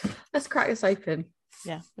 Let's crack this open.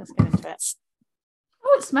 Yeah, let's get into it.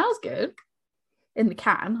 Oh, it smells good in the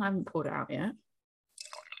can. I haven't poured it out yet.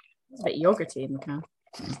 It's a bit yogurty in the can.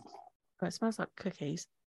 Oh, it smells like cookies.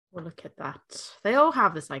 Well, look at that. They all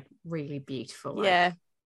have this like really beautiful,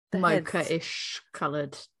 mocha-ish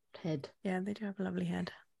coloured head. Yeah, they do have a lovely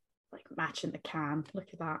head. Like matching the can. Look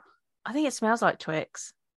at that. I think it smells like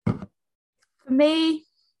Twix. For me,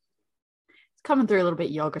 it's coming through a little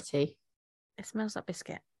bit yogurty. It smells like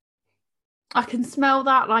biscuit. I can smell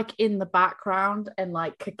that like in the background and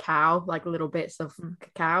like cacao, like little bits of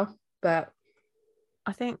cacao. But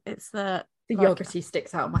I think it's the yogurty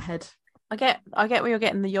sticks out of my head. I get where you're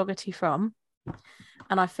getting the yogurty from,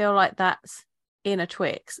 and I feel like that's in a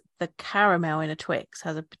Twix. The caramel in a Twix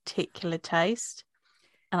has a particular taste,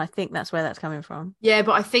 and I think that's where that's coming from. Yeah,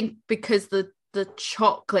 but I think because the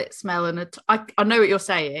chocolate smell in I know what you're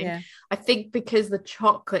saying. Yeah. I think because the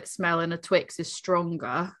chocolate smell in a Twix is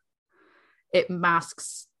stronger, it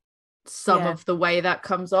masks some of the way that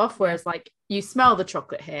comes off. Whereas like you smell the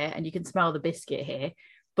chocolate here and you can smell the biscuit here,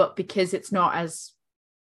 but because it's not as,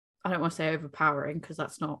 I don't want to say overpowering because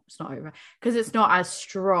it's not because it's not as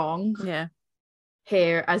strong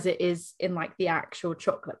here as it is in like the actual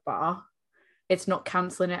chocolate bar. It's not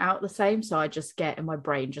cancelling it out the same, so I just get in my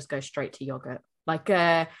brain just go straight to yogurt, like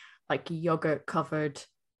yogurt covered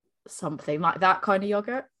something like that kind of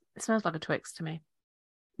yogurt. It smells like a Twix to me.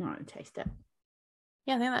 I don't taste it.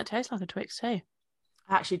 Yeah, I think that tastes like a Twix too.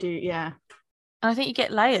 I actually do. Yeah, And I think you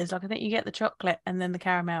get layers. Like I think you get the chocolate and then the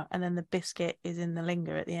caramel and then the biscuit is in the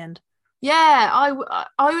linger at the end. Yeah,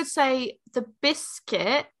 I would say the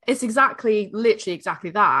biscuit is literally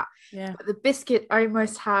exactly that. Yeah. But the biscuit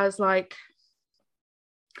almost has like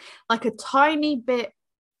a tiny bit,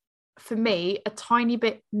 for me, a tiny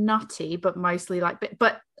bit nutty, but mostly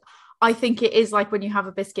but I think it is like when you have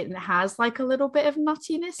a biscuit and it has like a little bit of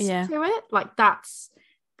nuttiness to it. Like that's,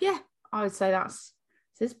 I would say this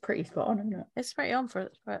is pretty spot on, isn't it? It's pretty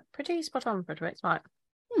spot on for a Twix. Right.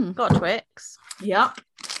 Got a Twix. Yep.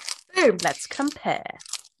 Boom. Let's compare.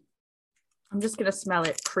 I'm just gonna smell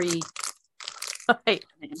it Right.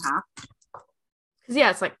 in half. Because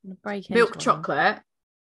it's like milk chocolate.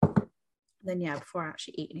 Then before I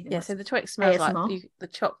actually eat anything. So the Twix smells like the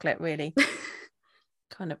chocolate really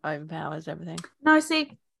kind of overpowers everything. No,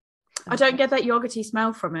 see, I don't get that yogurty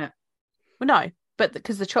smell from it. Well, no, but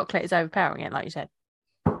because the chocolate is overpowering it, like you said.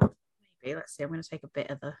 Maybe. Let's see. I'm going to take a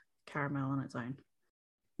bit of the caramel on its own.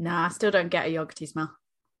 Nah, I still don't get a yogurty smell.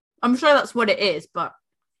 I'm sure that's what it is, but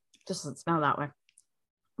it just doesn't smell that way.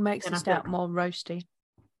 Makes the stout more roasty.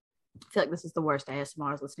 I feel like this is the worst ASMR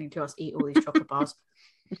I was listening to us eat all these chocolate bars.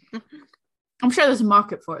 I'm sure there's a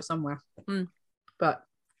market for it somewhere. But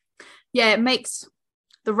it makes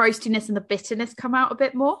the roastiness and the bitterness come out a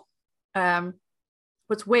bit more.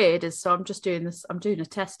 What's weird is, so I'm doing a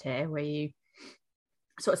test here where you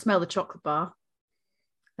sort of smell the chocolate bar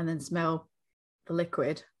and then smell the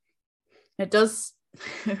liquid. It does,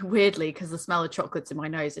 weirdly, because the smell of chocolate's in my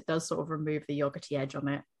nose, it does sort of remove the yogurty edge on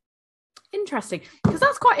it. Interesting, because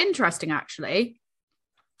that's quite interesting actually.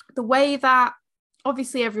 The way that,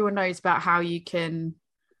 obviously everyone knows about how you can,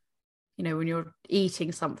 when you're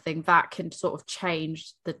eating something, that can sort of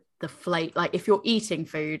change the flavor. Like if you're eating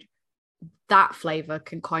food, that flavor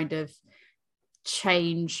can kind of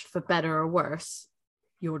change for better or worse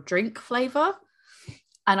your drink flavor.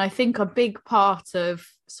 And I think a big part of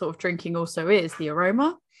sort of drinking also is the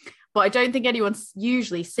aroma. But I don't think anyone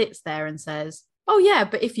usually sits there and says, oh yeah,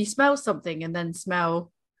 but if you smell something and then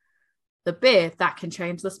smell the beer, that can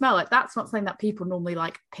change the smell. Like that's not something that people normally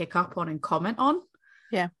like pick up on and comment on.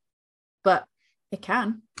 Yeah. But it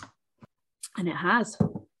can. And it has.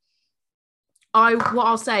 What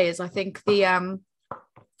I'll say is I think the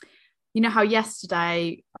how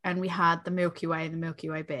yesterday and we had the Milky Way and the Milky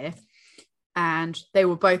Way beer, and they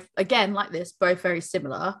were both, again, like this, both very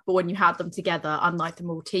similar, but when you had them together, unlike the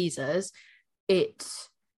Maltesers, it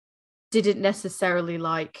didn't necessarily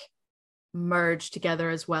like merge together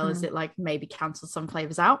as well as it like maybe cancel some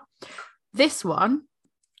flavors out. This one,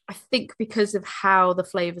 I think because of how the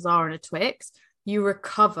flavors are in a Twix, you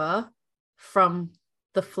recover from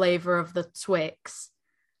the flavor of the Twix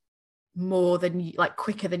more than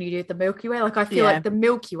quicker than you do with the Milky Way. Like I feel like the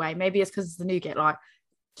Milky Way, maybe it's because it's the nougat, like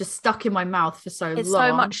just stuck in my mouth for so long. It's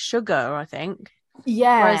so much sugar, I think.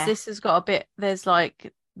 Yeah. Whereas this has got a bit, there's the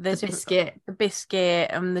biscuit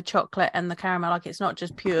and the chocolate and the caramel. Like it's not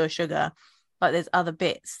just pure sugar. Like there's other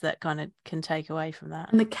bits that kind of can take away from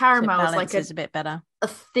that. And the caramel is like a bit better. A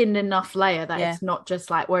thin enough layer that it's not just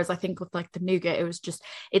like, whereas I think with like the nougat, it was just,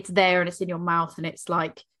 it's there and it's in your mouth and it's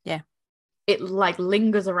like, it like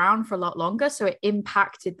lingers around for a lot longer. So it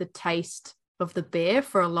impacted the taste of the beer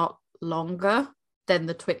for a lot longer than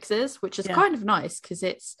the Twixes, which is kind of nice because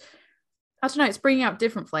it's, I don't know, it's bringing out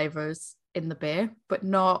different flavors in the beer, but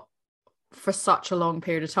not for such a long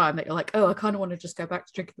period of time that you're like, oh, I kind of want to just go back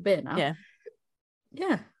to drinking the beer now.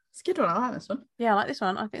 Yeah, it's a good one. I like this one. Yeah, I like this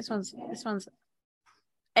one. I think this one's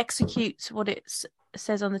executes what it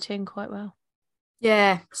says on the tin quite well.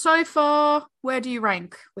 Yeah. So far, where do you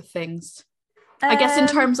rank with things? I guess in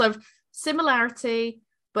terms of similarity,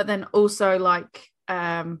 but then also like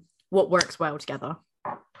what works well together.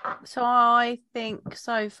 So I think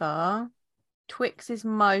so far, Twix is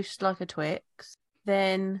most like a Twix.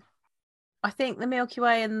 Then I think the Milky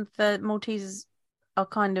Way and the Maltesers are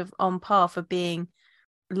kind of on par for being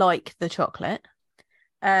like the chocolate.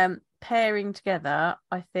 Pairing together,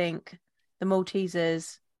 I think the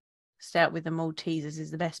Maltesers stout with the Maltesers is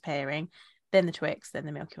the best pairing, then the Twix, then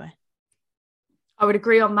the Milky Way. I would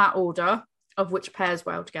agree on that order of which pairs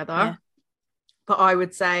well together. But I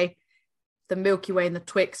would say the Milky Way and the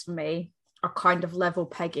Twix for me are kind of level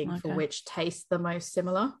pegging for which taste the most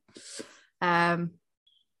similar. I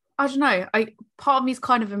don't know. Part of me is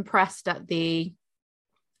kind of impressed at the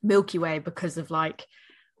Milky Way because of like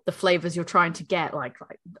the flavors you're trying to get, like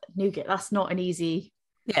nougat. That's not an easy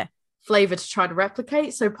flavor to try to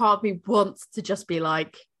replicate. So part of me wants to just be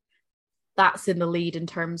like, that's in the lead in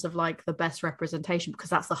terms of like the best representation because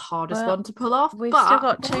that's the hardest one to pull off. We've still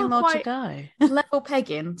got two more to go. Level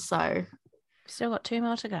pegging, so we've still got two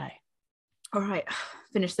more to go. All right,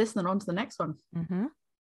 finish this and then on to the next one. Mm-hmm.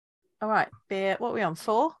 All right, beer. What are we on?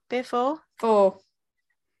 4? Beer 4? 4.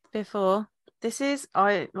 Beer 4. This is,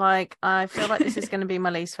 I feel like this is going to be my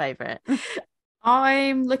least favourite.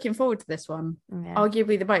 I'm looking forward to this one. Yeah.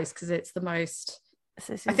 Arguably the most, because it's the most...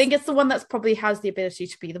 I think it's the one that's probably has the ability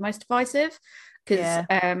to be the most divisive, because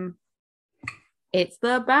it's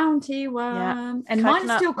the bounty one. Yeah. And mine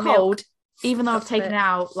is still cold, even though I've taken it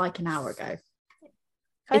out like an hour ago.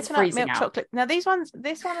 It's freezing milk chocolate. Now this one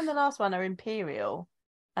and the last one are imperial,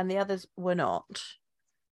 and the others were not.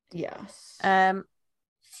 Yes. I've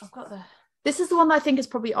got the. This is the one that I think is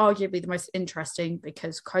probably arguably the most interesting,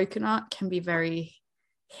 because coconut can be very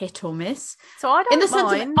hit or miss. So I don't sense of,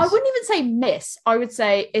 I wouldn't even say miss. I would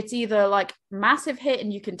say it's either like massive hit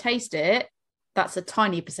and you can taste it. That's a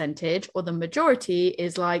tiny percentage, or the majority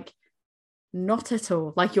is like not at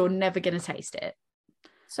all. Like you're never going to taste it.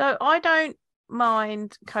 So I don't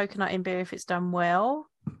mind coconut in beer if it's done well,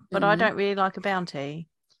 but I don't really like a bounty.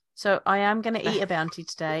 So I am going to eat a bounty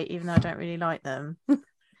today, even though I don't really like them.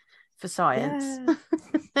 For science.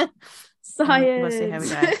 Yeah. Science. We'll see how we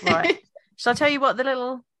go. Right. Shall I tell you what the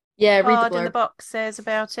little card in the box says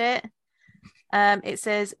about it? It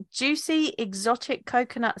says juicy exotic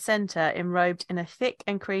coconut center enrobed in a thick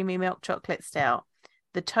and creamy milk chocolate stout.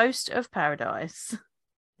 The toast of paradise.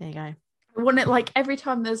 There you go. I want it like every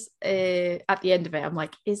time there's at the end of it, I'm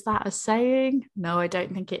like, is that a saying? No, I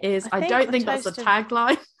don't think it is. I don't think that's a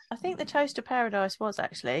tagline. I think the toast of paradise was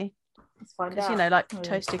actually. Let's find out. Because, you know, like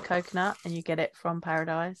toasted coconut, and you get it from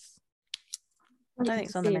paradise. I don't think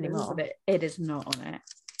it's on them anymore. It is not on it.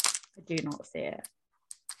 I do not see it.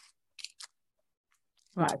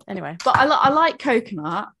 Right. Anyway. But I like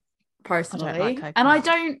coconut, personally. I don't like coconut.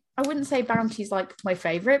 And I wouldn't say bounty's like my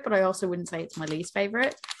favourite, but I also wouldn't say it's my least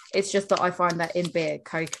favourite. It's just that I find that in beer,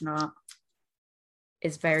 coconut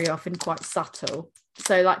is very often quite subtle.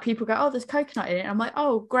 So like people go, oh, there's coconut in it. I'm like,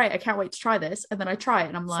 oh, great. I can't wait to try this. And then I try it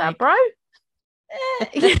and I'm like, Sabro?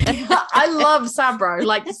 I love Sabro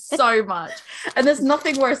like so much. And there's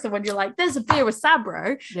nothing worse than when you're like, there's a beer with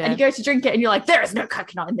Sabro and you go to drink it and you're like, there is no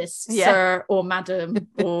coconut in this, sir or madam,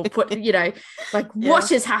 or put, you know, like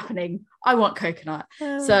what is happening? I want coconut.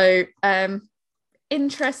 So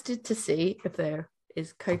interested to see if there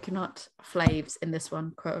is coconut flavors in this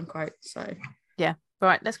one, quote unquote. So yeah.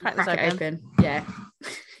 Right, let's crack this open. Yeah.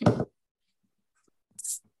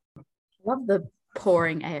 Love the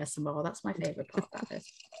pouring ASMR. That's my favorite part about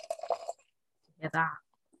this. Yeah, that.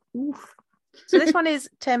 Oof. So this one is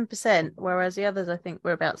 10%, whereas the others I think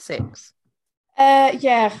were about 6.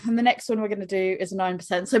 Yeah, and the next one we're going to do is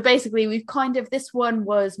 9%. So basically we've this one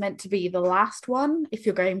was meant to be the last one if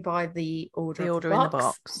you're going by the order in the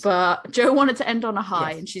box. But Jo wanted to end on a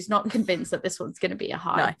high, and she's not convinced that this one's going to be a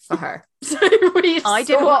high for her. So I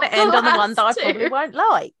didn't want to end on the one that I probably won't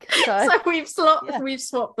like. So we've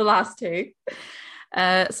swapped the last two.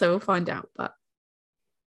 So we'll find out. But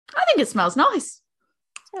I think it smells nice.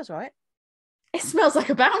 Smells right. It smells like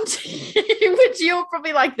a bounty, which you're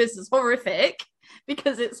probably like, this is horrific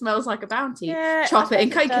because it smells like a bounty. Yeah, chocolate and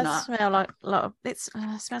coconut. It does smell like a lot of, it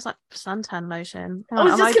smells like suntan lotion. I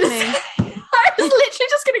was literally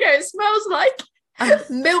just going to go, it smells like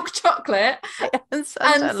milk chocolate and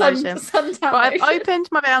suntan lotion. Suntan lotion. I've opened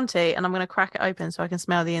my bounty and I'm going to crack it open so I can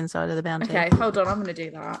smell the inside of the bounty. Okay, hold on. I'm going to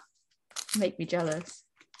do that. Make me jealous.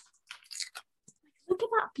 Look at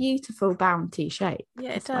that beautiful bounty shape.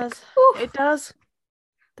 Yeah, it does. It does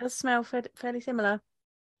smell fairly similar.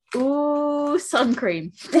 Ooh, sun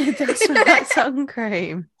cream. It does smell like sun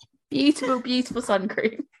cream. Beautiful, beautiful sun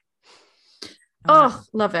cream. Oh,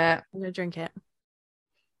 love it. I'm going to drink it.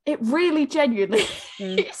 It really genuinely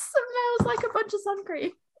it smells like a bunch of sun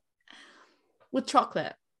cream with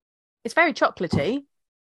chocolate. It's very chocolatey.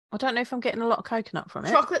 I don't know if I'm getting a lot of coconut from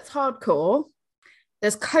it. Chocolate's hardcore.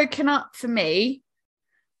 There's coconut for me,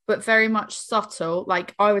 but very much subtle.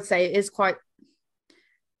 Like I would say it is quite,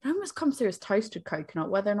 it almost comes through as toasted coconut.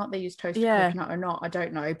 Whether or not they use toasted coconut or not, I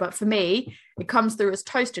don't know. But for me, it comes through as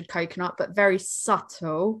toasted coconut, but very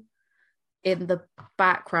subtle in the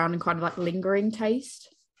background and kind of like lingering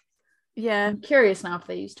taste. Yeah. I'm curious now if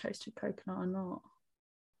they use toasted coconut or not.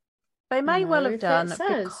 They may well have done,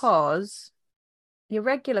 because your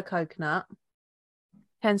regular coconut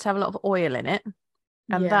tends to have a lot of oil in it,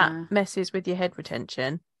 and that messes with your head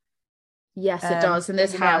retention. Yes, it does. And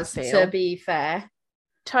this has, to be fair,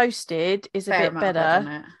 toasted is a bit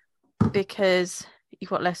better because you've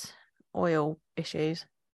got less oil issues.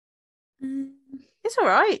 It's all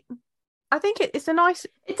right. I think it's a nice.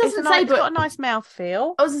 It doesn't say, but it's got a nice mouth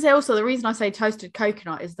feel. I was gonna say also the reason I say toasted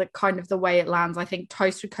coconut is that kind of the way it lands. I think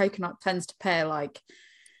toasted coconut tends to pair like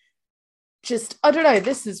just, I don't know,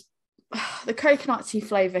 this is the coconutty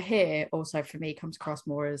flavour here also for me comes across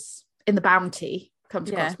more as, in the Bounty, comes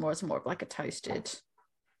across more as more of like a toasted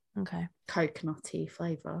coconutty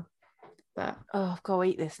flavour. But I've got to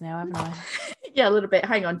eat this now, haven't I? Yeah, a little bit.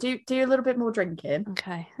 Hang on, do a little bit more drinking.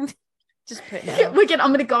 Okay. Just put it I'm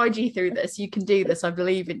going to guide you through this. You can do this. I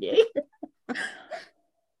believe in you.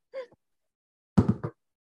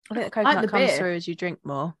 I think the coconut comes through as you drink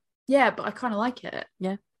more. Yeah, but I kind of like it.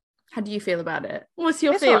 Yeah. How do you feel about it? What's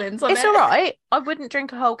your feelings on it? It's all right. I wouldn't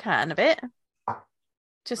drink a whole can of it. I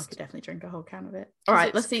could definitely drink a whole can of it. All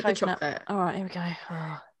right, let's eat the chocolate. All right, here we go.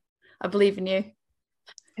 Oh. I believe in you.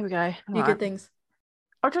 Here we go. Do good things.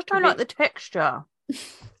 I just don't like the texture.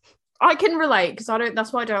 I can relate because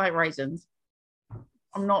that's why I don't like raisins.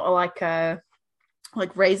 I'm not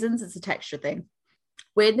like raisins. It's a texture thing.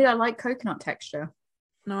 Weirdly, I like coconut texture.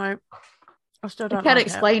 No, I still don't. I can't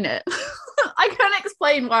explain it. I can't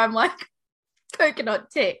explain why I'm like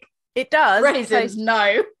coconut tick. It does. Raisins,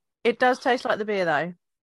 no. It does taste like the beer though.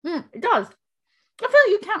 It does. I feel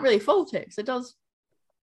like you can't really fault it because it does.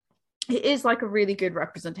 It is like a really good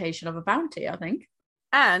representation of a Bounty, I think.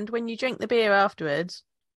 And when you drink the beer afterwards,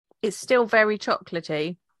 it's still very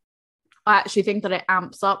chocolatey. I actually think that it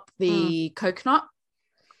amps up the coconut.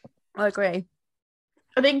 I agree.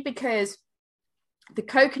 I think because the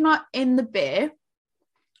coconut in the beer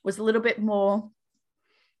was a little bit more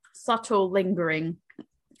subtle, lingering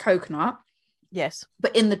coconut. Yes.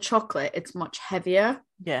 But in the chocolate, it's much heavier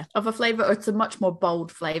of a flavour. Or it's a much more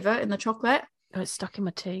bold flavour in the chocolate. Oh, it's stuck in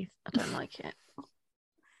my teeth. I don't like it.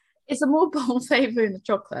 It's a more bold flavour in the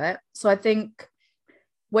chocolate. So I think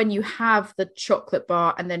when you have the chocolate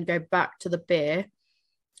bar and then go back to the beer,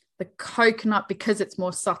 the coconut, because it's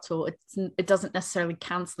more subtle, it doesn't necessarily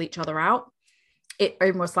cancel each other out. It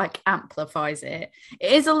almost like amplifies it.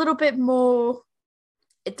 It is a little bit more,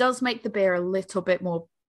 it does make the beer a little bit more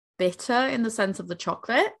bitter in the sense of the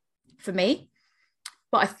chocolate for me.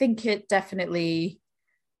 But I think it definitely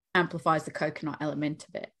amplifies the coconut element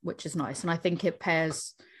of it, which is nice. And I think it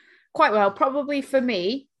pairs quite well. Probably for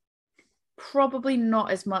me, probably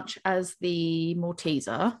not as much as the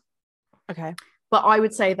Malteser. Okay. But I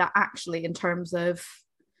would say that actually in terms of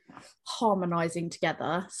harmonizing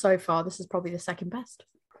together, so far, this is probably the second best.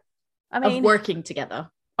 I mean, of working together.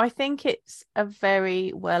 I think it's a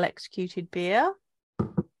very well executed beer.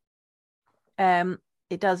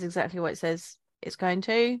 It does exactly what it says it's going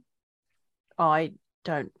to. I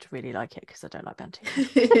don't really like it because I don't like Bounty.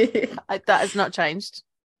 That has not changed.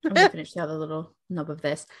 I'm going to finish the other little nub of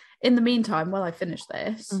this. In the meantime, while I finish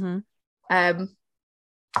this,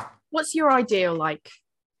 what's your ideal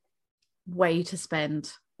way to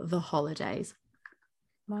spend the holidays?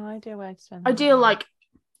 My ideal way to spend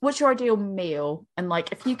what's your ideal meal? And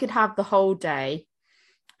if you could have the whole day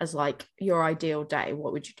as your ideal day,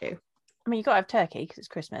 what would you do? I mean, you got to have turkey because it's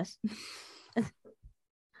Christmas.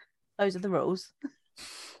 Those are the rules.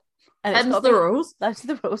 And it's the rules. Those are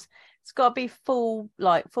the rules. It's got to be full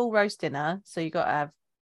roast dinner. So you got to have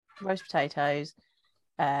roast potatoes,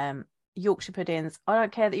 Yorkshire puddings. I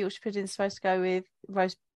don't care that Yorkshire pudding is supposed to go with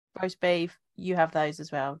roast beef. You have those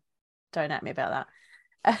as well. Don't at me about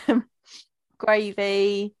that.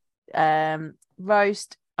 Gravy,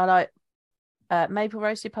 roast. I like maple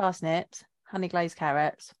roasted parsnips, honey glazed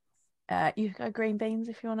carrots. You can go green beans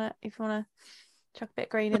if you wanna chuck a bit of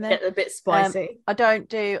green in there. Get a bit spicy. I don't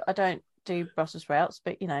do Brussels sprouts,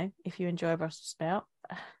 but if you enjoy a Brussels sprout,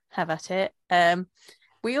 have at it.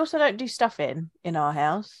 We also don't do stuffing in our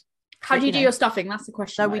house. How do you do your stuffing? That's the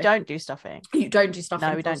question. No, we don't do stuffing. You don't do stuffing?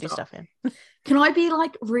 No, we don't do stuffing. Can I be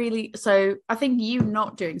really... So I think you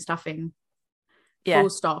not doing stuffing full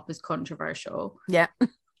stop is controversial. Yeah.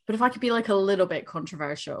 But if I could be a little bit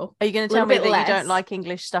controversial... Are you going to tell me that you don't like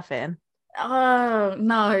English stuffing? Oh,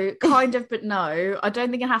 no. Kind of, but no. I don't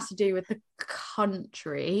think it has to do with the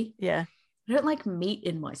country. Yeah. I don't like meat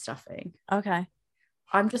in my stuffing. Okay.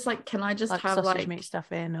 I'm just can I just have sausage meat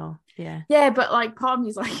stuffing or yeah, but part of me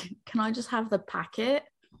is can I just have the packet?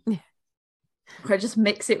 Yeah. Or I just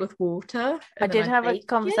mix it with water? I did have a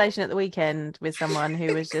conversation at the weekend with someone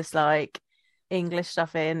who was just English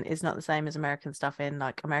stuffing is not the same as American stuffing.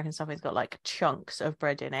 American stuffing's got chunks of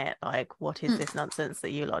bread in it. What is this nonsense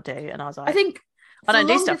that you lot do? And I was like, I think I don't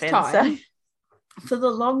do stuffing. So. For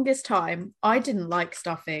the longest time, I didn't like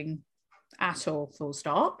stuffing at all, full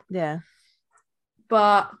stop. Yeah.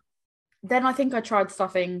 But then I think I tried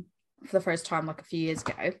stuffing for the first time a few years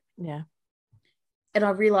ago. Yeah. And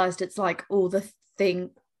I realised it's all the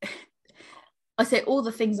thing... I say all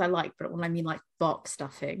the things I like, but when I mean box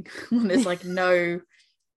stuffing, when there's no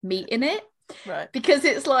meat in it. Right. Because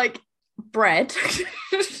it's bread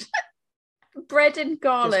bread and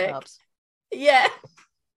garlic. Yeah.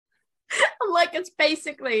 I'm like, it's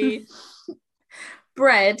basically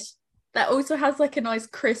bread that also has like a nice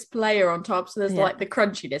crisp layer on top, so there's like the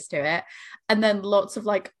crunchiness to it, and then lots of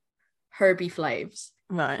like herby flavors.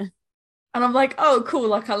 Right. And I'm like, oh, cool,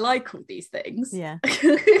 like I like all these things. Yeah.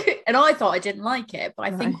 And I thought I didn't like it, but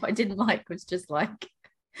I think what I didn't like was just like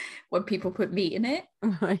when people put meat in it.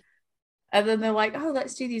 Right. And then they're like, oh,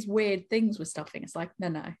 let's do these weird things with stuffing. It's like,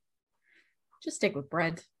 no. Just stick with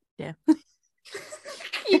bread. Yeah.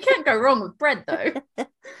 You can't go wrong with bread though.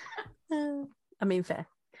 I mean, fair.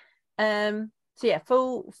 So yeah,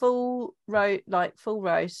 full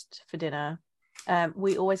roast for dinner.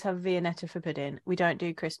 We always have Viennetta for pudding. We don't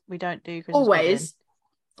do Christmas always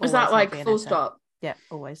pudding. Is that like full stop? Yeah,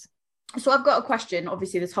 always. So I've got a question.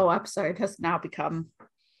 Obviously this whole episode has now become,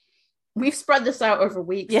 we've spread this out over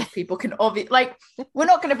weeks. Yeah. People can obviously, like, we're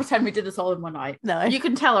not going to pretend we did this all in one night. No, you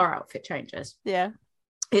can tell our outfit changes. Yeah,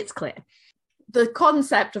 it's clear. The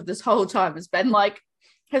concept of this whole time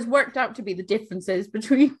has worked out to be the differences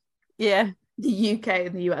between the UK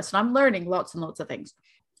and the US, and I'm learning lots and lots of things.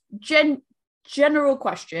 General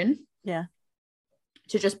question, to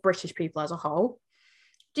just British people as a whole,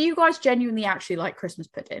 do you guys genuinely actually like Christmas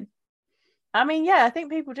pudding? I mean, yeah, I think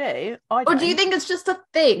people do. Or do you think it's just a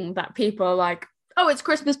thing that people are like, oh, it's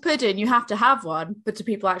Christmas pudding, you have to have one, but do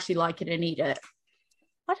people actually like it and eat it?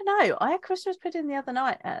 I don't know. I had Christmas pudding the other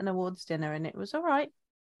night at an awards dinner and it was all right.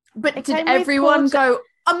 But did everyone go,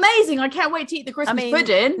 amazing, I can't wait to eat the Christmas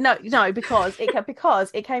pudding? No, because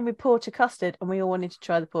it came with porter custard and we all wanted to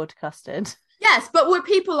try the porter custard. Yes, but were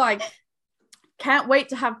people like, can't wait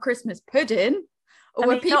to have Christmas pudding? Or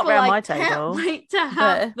were people like, can't wait to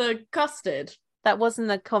have the custard? That wasn't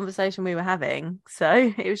the conversation we were having.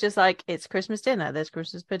 So it was just like, it's Christmas dinner, there's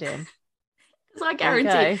Christmas pudding. So I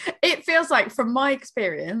guarantee it feels like, from my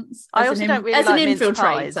experience, I also don't really like mince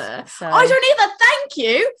pies, so... I don't either. Thank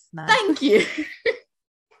you. No. Thank you.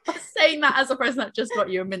 I'm saying that as a person that just got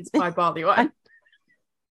you a mince pie barley wine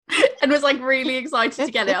and was like really excited to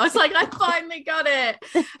get it. I was like, I finally got it.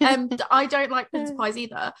 I don't like mince pies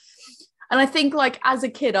either. And I think like as a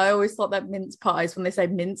kid, I always thought that mince pies, when they say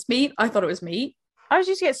mince meat, I thought it was meat. I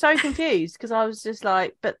used to get so confused because I was just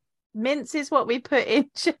like, but mince is what we put in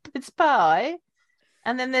shepherd's pie,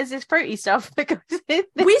 and then there's this fruity stuff that goes in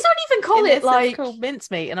this, we don't even call it like, it's called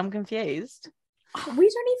mincemeat, and I'm confused. We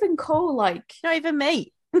don't even call like, not even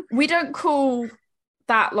meat. We don't call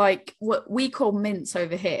that like what we call mince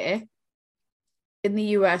over here. In the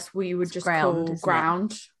US we would just call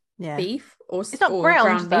ground beef, or it's not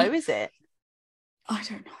ground though, is it? I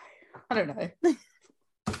don't know.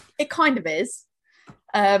 It kind of is.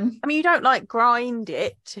 I mean, you don't like grind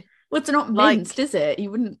it. Well, it's not minced, is it?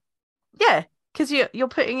 You wouldn't. Yeah, because you're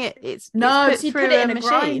putting it. So you'd put it in a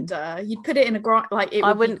grinder. You'd put it in a grind. Like it.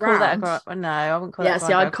 I wouldn't call that a grinder. No, I wouldn't call that. Yeah,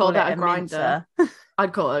 see, I'd call that a grinder.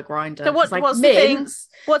 I'd call it a grinder. So what's the thing?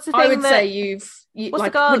 What's the thing? I would say you've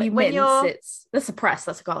like when you mince. That's a press.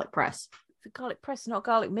 That's a garlic press. It's a garlic press, not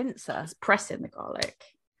garlic mincer. It's pressing the garlic.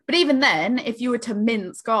 But even then, if you were to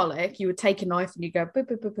mince garlic, you would take a knife and you go boop,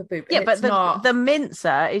 boop, boop, boop, boop. Yeah, but the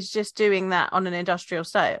mincer is just doing that on an industrial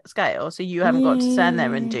scale. So you haven't got to stand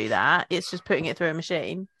there and do that. It's just putting it through a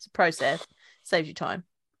machine. It's a process. Saves you time.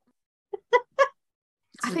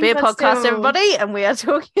 It's a beer podcast, everybody, and we are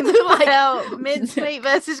talking about mincemeat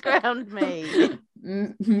versus ground meat.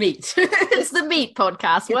 Meat. It's the meat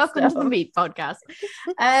podcast. Welcome to the meat podcast.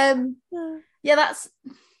 Yeah, that's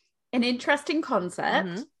an interesting concept.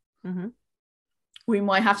 Mm-hmm. Mm-hmm. We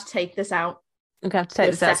might have to take this out. We have to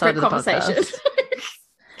take this outside of the conversation.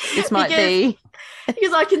 This might be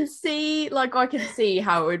because I can see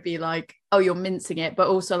how it would be like, oh, you're mincing it, but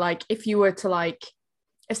also like if you were to like,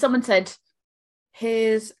 if someone said,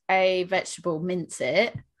 here's a vegetable, mince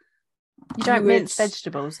it. You don't mince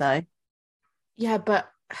vegetables though. Yeah, but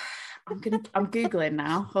I'm googling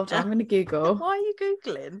now. Hold on, I'm gonna Google. Why are you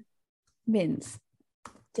googling? Mince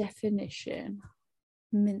definition.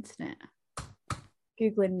 Mincing it.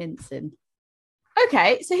 Googling mincing.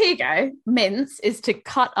 Okay, so here you go. Mince is to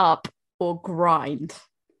cut up or grind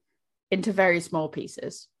into very small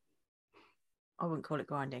pieces. I wouldn't call it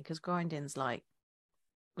grinding because grinding's like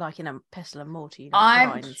in a pestle and mortar. You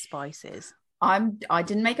grind spices. I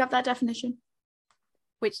didn't make up that definition.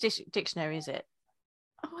 Which dictionary is it?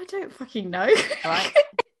 Oh, I don't fucking know. All right.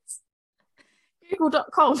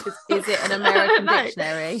 Google.com. Is it an American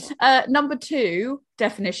dictionary? Number 2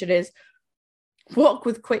 definition is walk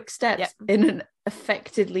with quick steps in an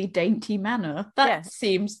affectedly dainty manner. That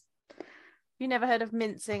seems... You never heard of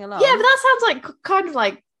mincing along? Yeah, but that sounds like kind of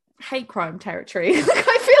like hate crime territory. Like,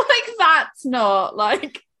 I feel like that's not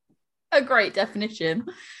like... a great definition.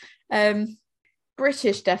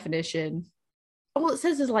 British definition. All it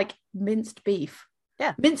says is like minced beef.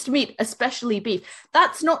 Yeah. Minced meat, especially beef.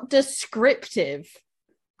 That's not descriptive.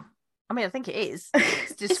 I mean, I think it is.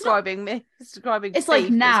 It's describing me. It's describing. It's like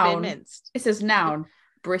noun. Minced. It says noun.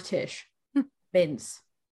 British. Mince.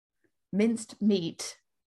 Minced meat.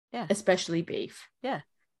 Yeah. Especially beef. Yeah.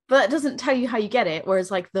 But that doesn't tell you how you get it.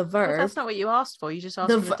 Whereas like the verb. Well, that's not what you asked for. You just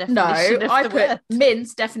asked for the definition. No, I put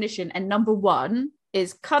mince definition, and number 1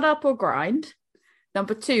 is cut up or grind.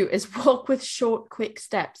 Number 2 is walk with short, quick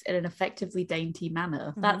steps in an effectively dainty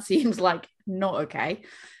manner. Mm-hmm. That seems like not okay.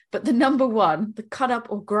 But the number 1, the cut up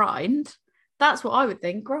or grind, that's what I would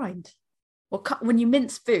think, grind. Well, when you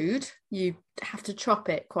mince food, you have to chop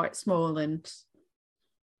it quite small and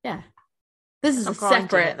yeah. This is a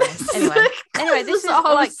separate... Anyway, this is a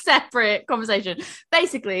whole separate conversation.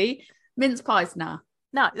 Basically, mince pies, nah.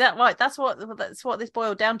 No, that's what this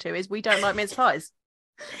boiled down to, is we don't like mince pies.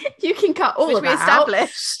 You can cut all of that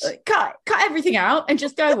established. Cut everything out and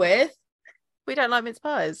just go with... We don't like mince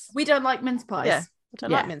pies. We don't like mince pies. Yeah. I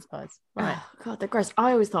don't like mince pies. Right. Oh, God, they're gross.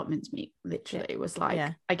 I always thought mince meat literally was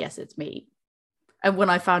like, I guess it's meat. And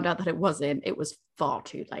when I found out that it wasn't, it was far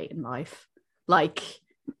too late in life. Like,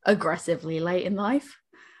 aggressively late in life.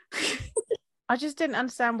 I just didn't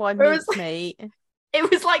understand why mince meat. It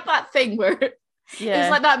was like that thing where... Yeah.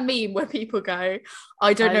 It's like that meme where people go,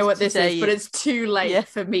 I don't know what this is, but it's too late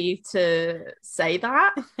for me to say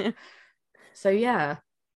that. So, yeah.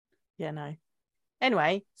 Yeah, no.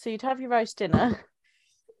 Anyway, so you'd have your roast dinner.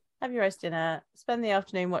 Spend the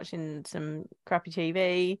afternoon watching some crappy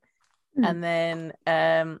TV, and then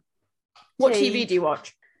what TV do you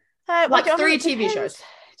watch? Like 3 TV shows.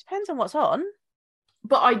 It depends on what's on.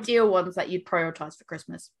 But ideal ones that you'd prioritize for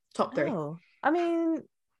Christmas. Top 3. Oh, I mean,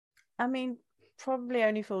 probably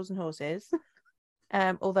Only Fools and Horses.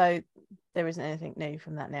 Although there isn't anything new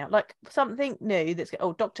from that now. Like something new that's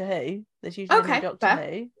Doctor Who. There's usually Doctor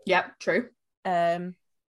Who. Yep, true. And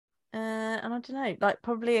I don't know, like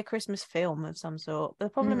probably a Christmas film of some sort. But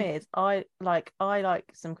the problem is, I like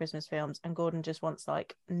some Christmas films, and Gordon just wants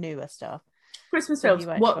like newer stuff. Christmas films.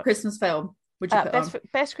 What Christmas film would you put on?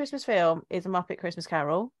 Best Christmas film is A Muppet Christmas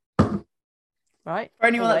Carol. Right. For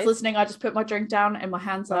anyone that's listening, I just put my drink down and my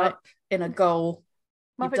hands up in a goal.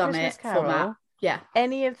 Muppet Christmas Carol. Format. Yeah.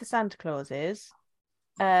 Any of the Santa Clauses.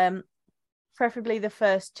 Preferably the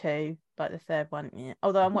first 2, like the third one. Yeah.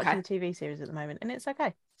 Although I'm watching the TV series at the moment, and it's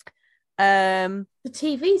okay. The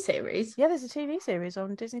TV series? Yeah, there's a TV series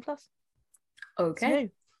on Disney Plus.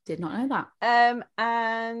 Okay. Did not know that.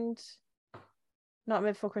 And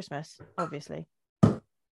Nightmare Before Christmas, obviously.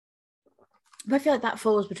 I feel like that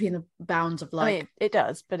falls between the bounds of like... I mean, it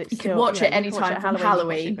does, but it's you can watch it anytime from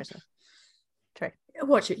Halloween. True.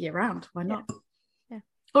 Watch it year round. Why not? Yeah.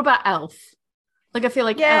 What about Elf? Like, I feel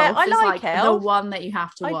like Elf is like Elf. The one that you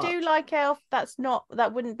have to watch. I do like Elf.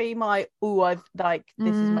 That wouldn't be my, this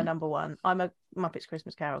is my number one. I'm a Muppets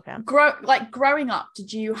Christmas Carol fan. Growing up,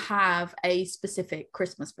 did you have a specific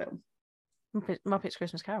Christmas film? Muppets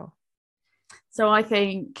Christmas Carol. So I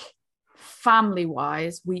think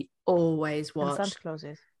family-wise, we always watched... And Santa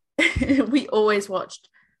Clauses. We always watched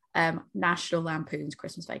National Lampoon's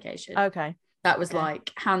Christmas Vacation. Okay. That was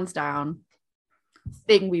like, hands down,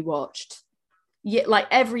 thing we watched. Yeah, like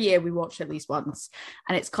every year we watch at least once,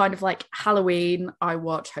 and it's kind of like Halloween I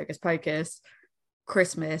watch Hocus Pocus,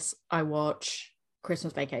 Christmas I watch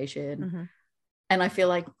Christmas Vacation, and I feel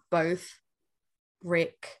like both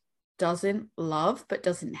Rick doesn't love but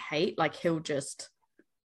doesn't hate. Like, he'll just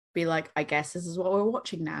be like, I guess this is what we're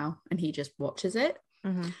watching now, and he just watches it.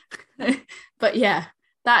 But yeah,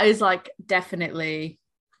 that is like definitely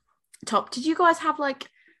top. Did you guys have like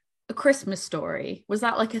a Christmas Story? Was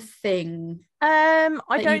that like a thing? I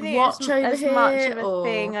don't think it's as much of a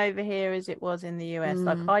thing over here as it was in the US.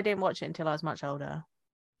 Like, I didn't watch it until I was much older.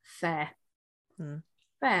 Fair.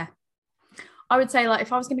 I would say, like,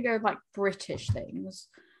 if I was going to go with like British things,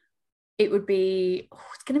 it would be,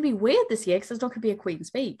 it's going to be weird this year because there's not going to be a Queen's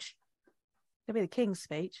speech. It'll be the King's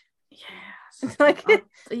speech. Yeah.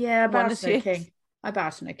 I bow to no king. I bow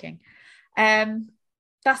to no king.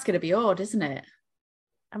 That's going to be odd, isn't it?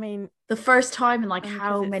 I mean, the first time in like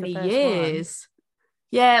how many years?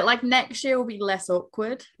 Yeah, like next year will be less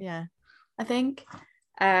awkward. Yeah, I think.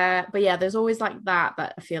 But yeah, there's always like that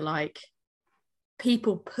I feel like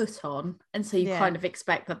people put on, and so you kind of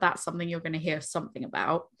expect that that's something you're going to hear something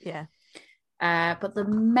about. Yeah. But the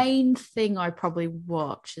main thing I probably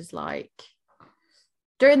watch is like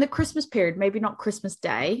during the Christmas period, maybe not Christmas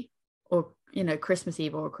Day or Christmas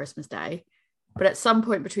Eve or Christmas Day. But at some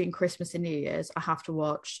point between Christmas and New Year's, I have to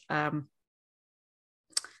watch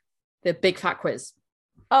The Big Fat Quiz.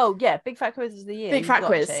 Oh yeah, Big Fat Quiz is the year. Big Fat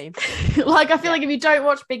Quiz. Like, I feel like if you don't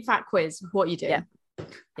watch Big Fat Quiz, what you do?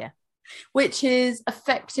 Yeah. Which is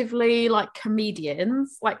effectively like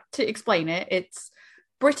comedians. Like, to explain it, it's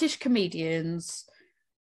British comedians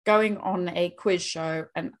going on a quiz show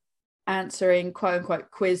and answering quote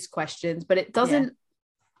unquote quiz questions, but it doesn't.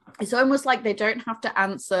 It's almost like they don't have to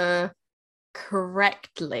answer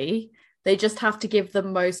correctly. They just have to give the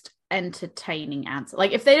most entertaining answer.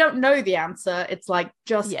 Like, if they don't know the answer, it's like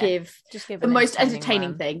just give the most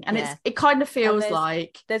entertaining thing. And it kind of feels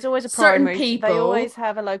like there's always a primary people. They always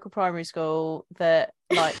have a local primary school that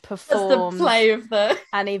like performs the play of the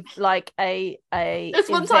and if like a this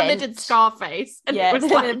one time they did Scarface, and it was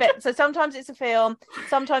like... so sometimes it's a film,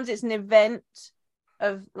 sometimes it's an event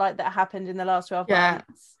of like that happened in the last 12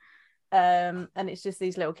 months, and it's just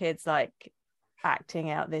these little kids like acting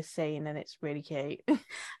out this scene, and it's really cute.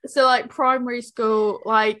 So like primary school,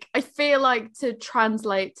 like I feel like, to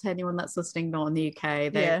translate to anyone that's listening not in the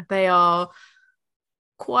UK, they are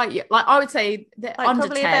quite, like, I would say they're like under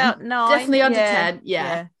 10, about 9, definitely under 10.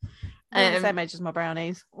 The same age as my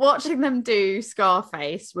brownies. Watching them do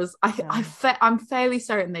Scarface was I'm fairly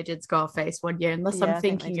certain they did Scarface one year, unless I'm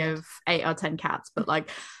thinking of 8 or 10 Cats, but like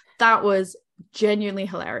that was genuinely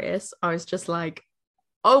hilarious. I was just like,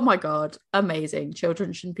 oh my god, amazing,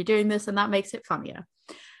 children shouldn't be doing this, and that makes it funnier.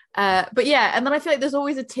 But yeah, and then I feel like there's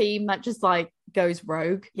always a team that just like goes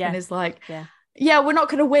rogue and is like, we're not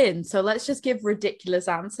going to win, so let's just give ridiculous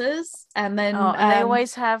answers. And then and they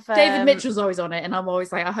always have David Mitchell's always on it, and I'm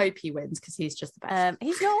always like, I hope he wins because he's just the best.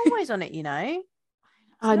 He's not always on it, you know.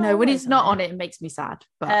 I know, when he's not on it makes me sad.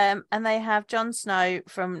 But and they have Jon Snow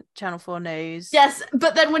from Channel 4 News. Yes,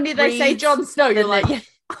 but then when they say Jon Snow, you're like,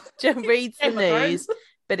 reads the news,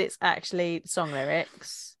 but it's actually song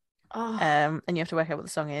lyrics. And you have to work out what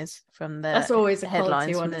the song is from the that's always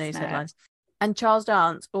headlines, from the news headlines. And Charles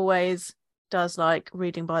Dance always does like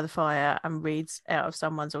reading by the fire and reads out of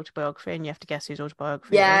someone's autobiography, and you have to guess whose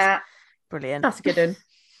autobiography it is. Brilliant. That's a good one.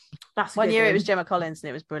 That's one year it was Gemma Collins, and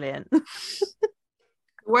it was brilliant. The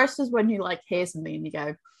worst is when you like hear something and you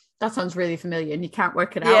go, that sounds really familiar, and you can't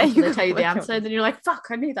work it out until they tell you the answer, and then you're like, fuck,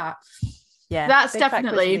 I knew that. Yeah, that's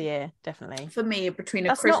definitely the year, definitely for me, between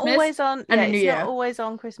that's Christmas not always on, and a New Year. Not always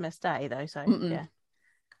on Christmas Day though, so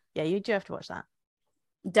yeah, you do have to watch that.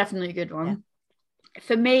 Definitely a good one.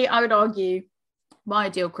 For me, I would argue my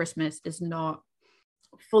ideal Christmas is not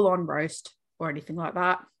full on roast or anything like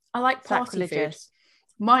that. I like party food.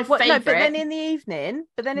 My favorite. No, but then in the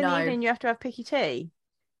evening, you have to have picky tea.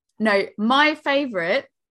 No, my favorite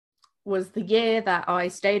was the year that I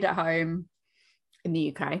stayed at home in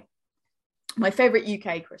the UK. My favorite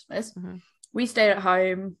UK Christmas. Mm-hmm. We stayed at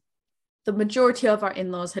home. The majority of our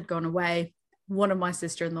in-laws had gone away. One of my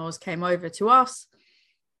sister-in-laws came over to us.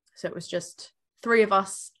 So it was just 3 of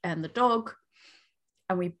us and the dog.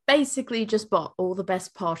 And we basically just bought all the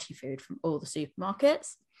best party food from all the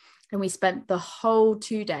supermarkets. And we spent the whole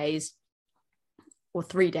 2 days, or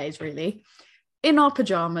 3 days really, in our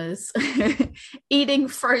pajamas, eating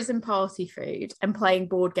frozen party food and playing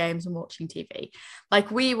board games and watching TV. Like,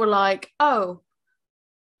 we were like, oh,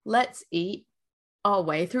 let's eat our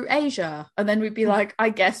way through Asia. And then we'd be like, I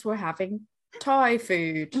guess we're having Thai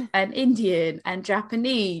food and Indian and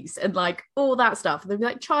Japanese and like all that stuff. And they'd be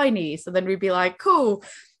like Chinese. And then we'd be like, cool,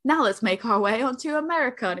 now let's make our way onto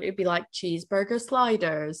America. And it'd be like cheeseburger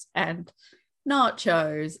sliders and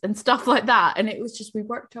nachos and stuff like that. And it was just, we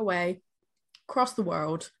worked our way across the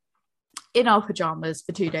world in our pajamas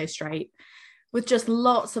for 2 days straight with just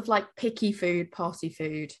lots of like picky food, party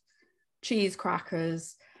food, cheese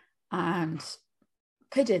crackers and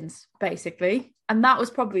puddings basically. And that was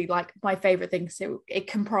probably like my favorite thing. So it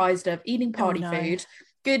comprised of eating party food,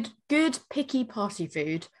 good picky party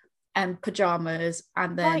food and pajamas,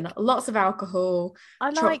 and then like, lots of alcohol,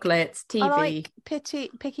 chocolates, TV. I like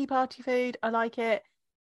picky party food. I like it,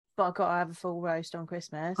 but I've got to have a full roast on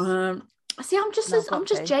Christmas. See, I'm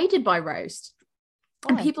just jaded by roast.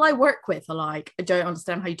 Why? And people I work with are like, I don't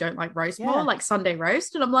understand how you don't like roast more, like Sunday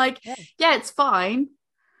roast. And I'm like, yeah, it's fine.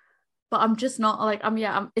 But I'm just not like,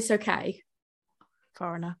 it's okay.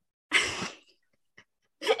 Foreigner.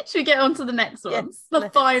 Should we get on to the next one? Yes, the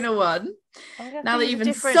final one. Now that you've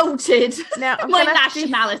insulted my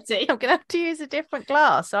nationality. I'm going to have to use a different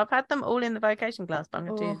glass. So I've had them all in the vocation glass, but I'm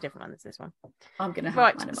going to use a different one. It's this one. I'm going to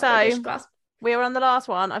have mine in my vocation glass. We're on the last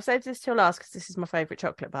one. I've saved this till last because this is my favourite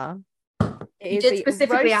chocolate bar. You did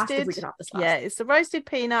specifically ask if we could have this last. Yeah, it's the roasted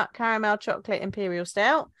peanut caramel chocolate imperial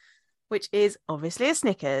stout, which is obviously a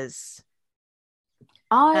Snickers.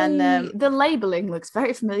 The labelling looks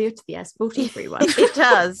very familiar to the S43 one. It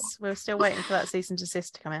does. We're still waiting for that cease and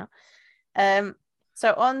desist to come out.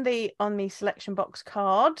 So on the selection box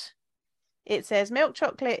card, it says milk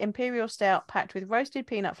chocolate imperial stout packed with roasted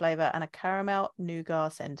peanut flavour and a caramel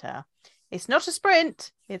nougat centre. It's not a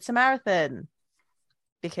sprint, it's a marathon.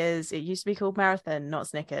 Because it used to be called Marathon, not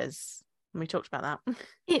Snickers. And we talked about that.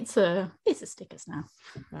 It's a Snickers now.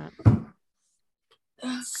 Right.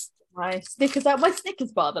 My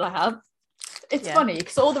Snickers bar that I have. It's funny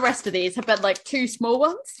because all the rest of these have been like 2 small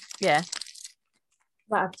ones. Yeah.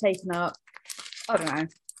 That have taken up, I don't know,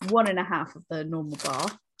 1.5 of the normal bar.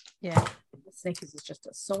 Yeah. The Snickers is just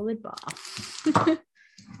a solid bar.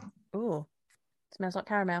 Ooh. Smells like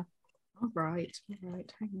caramel. All right. Hang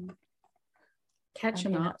on.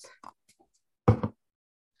 Catching up.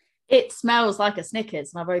 It smells like a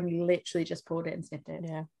Snickers, and I've only literally just poured it and sniffed it.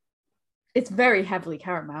 Yeah. It's very heavily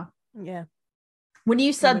caramel. Yeah. When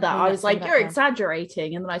you said that, I was like, you're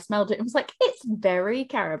exaggerating. And then I smelled it. It was like, it's very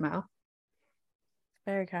caramel.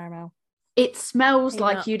 Very caramel. It smells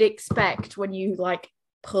like you'd expect when you like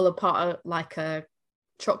pull apart like a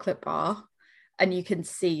chocolate bar and you can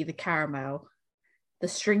see the caramel, the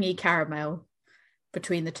stringy caramel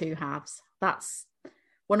between the 2 halves. That's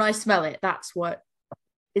when I smell it, that's what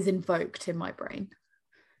is invoked in my brain.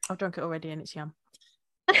 I've drunk it already and it's yum.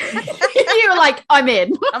 You were like, I'm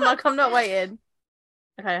in. I'm like, I'm not waiting.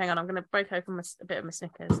 Okay, hang on. I'm going to break open a bit of my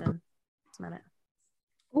Snickers and smell it.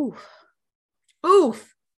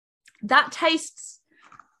 Oof. That tastes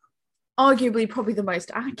arguably probably the most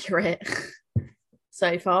accurate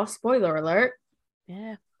so far. Spoiler alert.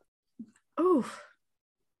 Yeah. Oof.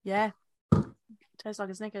 Yeah. Tastes like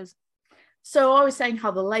a Snickers. So I was saying how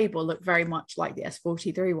the label looked very much like the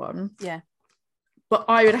S43 one. Yeah. But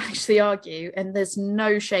I would actually argue, and there's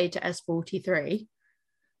no shade to S43,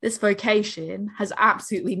 this Vocation has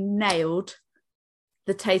absolutely nailed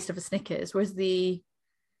the taste of a Snickers, whereas the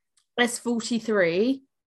S43,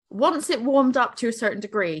 once it warmed up to a certain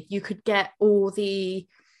degree, you could get all the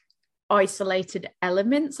isolated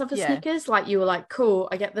elements of a Snickers. Like you were like, cool,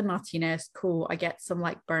 I get the nuttiness, cool, I get some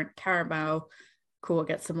like burnt caramel, cool, I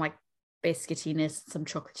get some like biscuitiness, some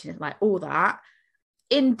chocolatiness, like all that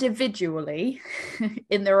individually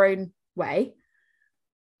in their own way.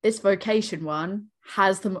 This Vocation one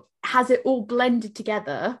has it all blended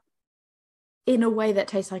together in a way that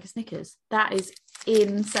tastes like a Snickers. That is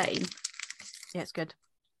insane. Yeah, it's good.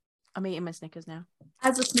 I'm eating my Snickers now.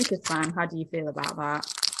 As a Snickers fan, how do you feel about that?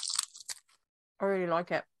 I really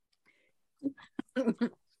like it.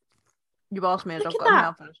 You asked me, and I've got a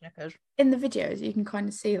mouthful of Snickers. In the videos, you can kind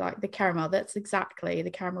of see like the caramel. That's exactly the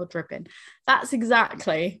caramel dripping. That's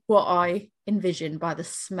exactly what I envision by the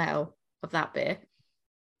smell of that beer.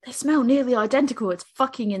 They smell nearly identical. It's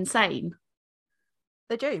fucking insane.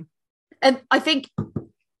 They do. And I think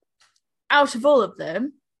out of all of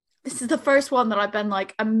them, this is the first one that I've been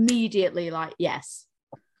like immediately like, yes.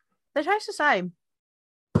 They taste the same.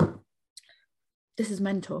 This is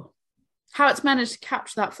mental. How it's managed to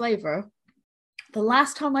capture that flavour. The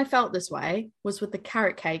last time I felt this way was with the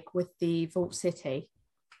carrot cake with the Vault City.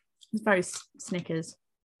 It's very Snickers.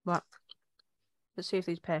 What? Let's see if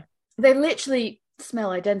these pair. They literally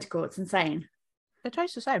smell identical. It's insane. They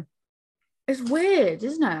taste the same. It's weird,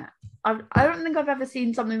 isn't it? I don't think I've ever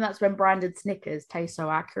seen something that's been branded Snickers taste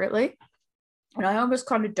so accurately. And I almost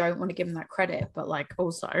kind of don't want to give them that credit, but like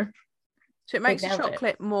also. So it makes the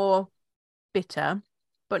chocolate more bitter,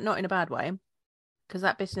 but not in a bad way. Because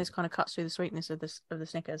that bitterness kind of cuts through the sweetness of the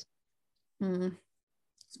Snickers.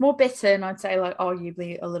 It's more bitter, and I'd say like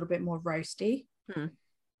arguably a little bit more roasty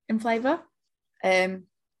in flavour. But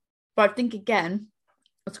I think again,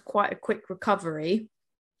 it's quite a quick recovery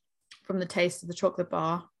from the taste of the chocolate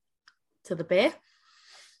bar to the beer.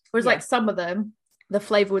 Whereas like some of them, the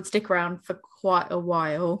flavour would stick around for quite a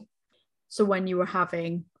while. So when you were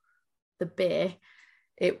having the beer,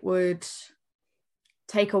 it would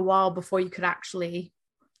take a while before you could actually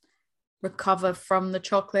recover from the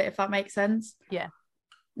chocolate, if that makes sense. Yeah.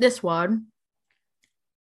 This one,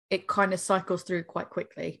 it kind of cycles through quite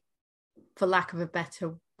quickly, for lack of a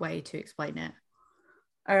better way to explain it.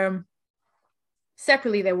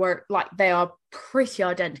 Separately, they are pretty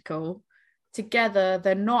identical. Together,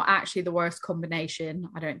 they're not actually the worst combination,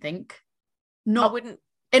 I don't think. I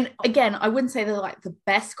wouldn't say they're like the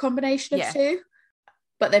best combination of two,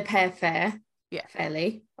 but they pair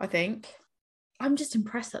fairly, I think. I'm just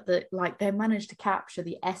impressed that they managed to capture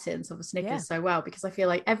the essence of a Snickers so well, because I feel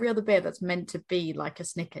like every other beer that's meant to be like a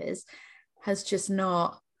Snickers has just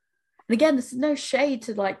not. And again, there's no shade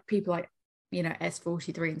to like people like, you know,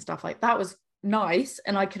 S43 and stuff like that. Was nice,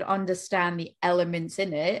 and I could understand the elements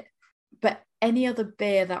in it, but any other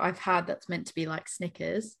beer that I've had that's meant to be like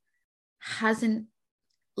Snickers hasn't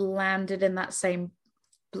landed in that same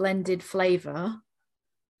blended flavor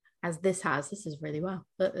as this has. This is really well.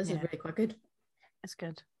 This is really quite good. It's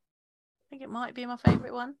good. I think it might be my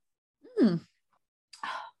favorite one. I'm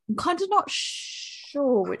kind of not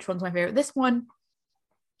sure which one's my favorite. This one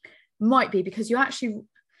might be, because the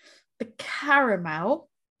caramel,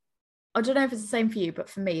 I don't know if it's the same for you, but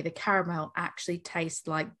for me, the caramel actually tastes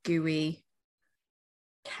like gooey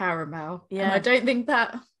caramel. Yeah. And I don't think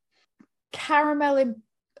that caramel in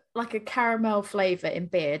like a caramel flavor in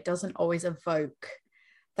beer doesn't always evoke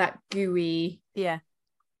that gooey,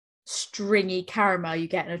 stringy caramel you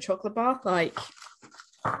get in a chocolate bar. Like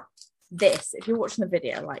this, if you're watching the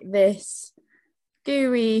video, like this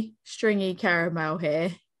gooey, stringy caramel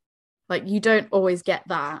here, like you don't always get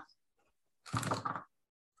that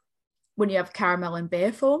when you have caramel in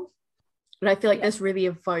beer form. But I feel like this really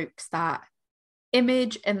evokes that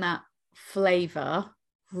image and that flavor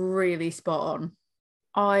really spot on.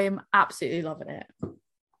 I'm absolutely loving it.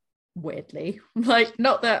 Weirdly, like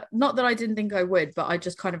not that I didn't think I would, but I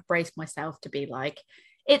just kind of braced myself to be like,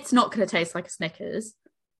 it's not going to taste like a Snickers,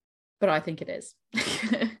 but I think it is. I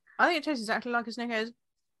think it tastes exactly like a Snickers.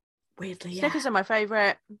 Weirdly, Snickers are my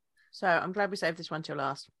favorite, so I'm glad we saved this one till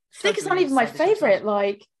last. Snickers aren't even my favorite.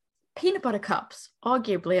 Like peanut butter cups,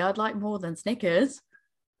 arguably I'd like more than Snickers.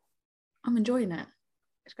 I'm enjoying it.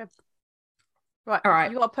 It's good. Right, all right,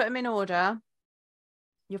 you got to put them in order.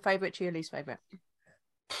 Your favorite to your least favorite.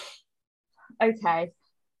 Okay.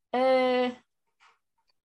 This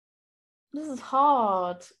is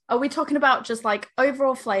hard. Are we talking about just like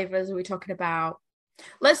overall flavors? Are we talking about,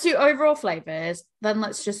 let's do overall flavors, then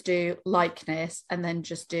let's just do likeness, and then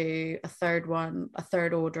just do a third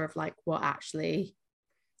order of like what actually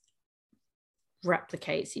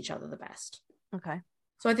replicates each other the best. Okay.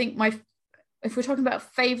 So I think if we're talking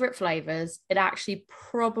about favorite flavors, it actually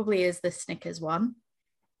probably is the Snickers one.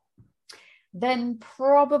 Then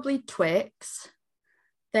probably Twix,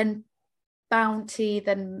 then Bounty,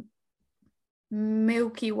 then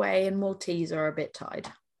Milky Way and Malteser are a bit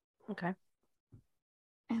tied. Okay.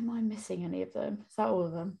 Am I missing any of them? Is that all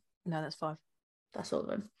of them? No, that's 5. That's all of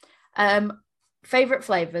them. Favorite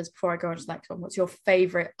flavors before I go on to the next one. What's your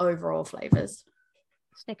favorite overall flavors?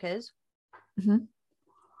 Snickers. Mm-hmm.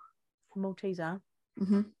 Malteser.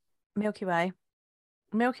 Mm-hmm. Milky Way.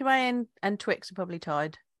 Milky Way and Twix are probably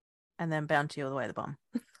tied. And then Bounty all the way at the bottom.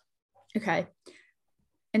 Okay.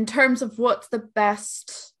 In terms of what's the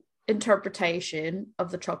best interpretation of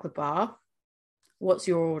the chocolate bar, what's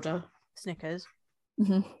your order? Snickers.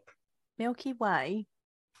 Mm-hmm. Milky Way.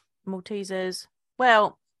 Maltesers.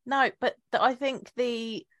 Well, no, but I think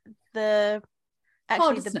the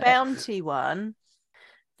Bounty one.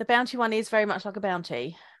 The Bounty one is very much like a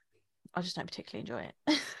Bounty. I just don't particularly enjoy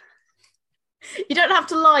it. You don't have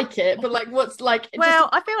to like it, but like what's like, well,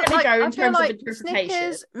 I feel like in terms of interpretation.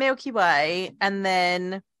 Snickers, Milky Way, and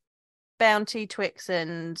then Bounty, Twix,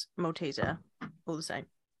 and Malteser, all the same.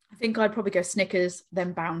 I think I'd probably go Snickers,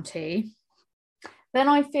 then Bounty. Then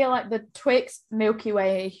I feel like the Twix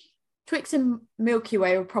and Milky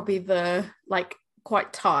Way were probably the like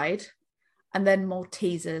quite tied, and then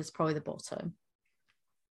Malteser is probably the bottom.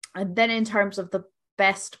 And then in terms of the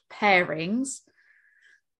best pairings,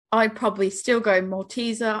 I'd probably still go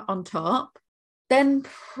Malteser on top, then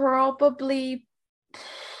probably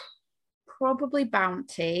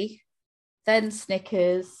Bounty, then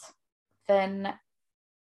Snickers, then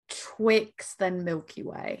Twix, then Milky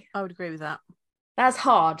Way. I would agree with that. That's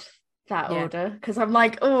hard, that order, because I'm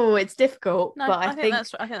like, oh, it's difficult. No, but I think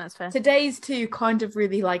that's fair. Today's two kind of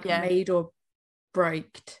really like made or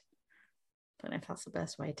braked. Don't know if that's the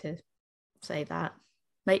best way to say that.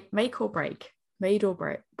 Make or break. Made or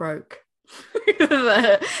broke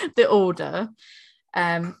the order.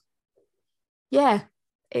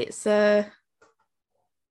 It's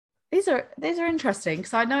these are interesting,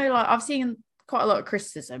 because I know like I've seen quite a lot of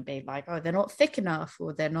criticism being like, oh, they're not thick enough,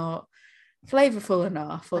 or they're not flavorful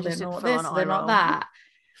enough, or they're not this, they're not that.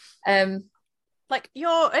 Like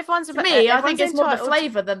everyone's to me, I think it's more the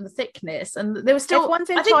flavor than the thickness, and there was still everyone's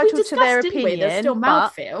entitled to their opinion. There's still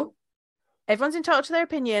mouthfeel. Everyone's entitled to their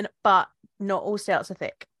opinion, but not all stouts are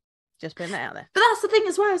thick. Just putting that out there. But that's the thing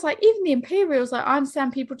as well. It's like even the Imperials, like I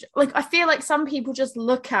understand people, like I feel like some people just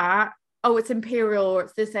look at, oh, it's Imperial, or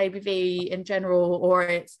it's this ABV in general, or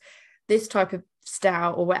it's this type of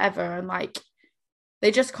stout or whatever, and like they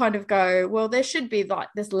just kind of go, well, there should be like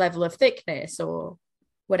this level of thickness or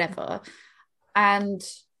whatever. And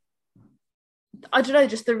I don't know,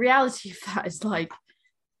 just the reality of that is like,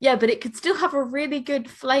 yeah, but it could still have a really good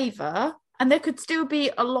flavor, and there could still be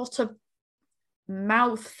a lot of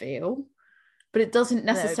mouthfeel, but it doesn't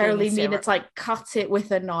necessarily mean it's like cut it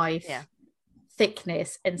with a knife. Yeah.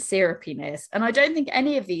 Thickness and syrupiness, and I don't think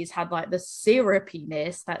any of these had like the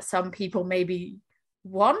syrupiness that some people maybe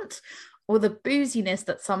want, or the booziness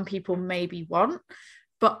that some people maybe want.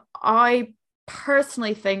 But I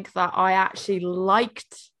personally think that I actually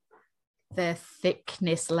liked their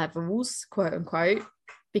thickness levels, quote unquote,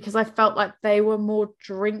 because I felt like they were more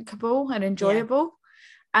drinkable and enjoyable,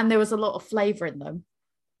 and there was a lot of flavor in them.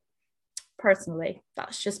 Personally,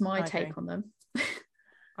 that's just my take on them.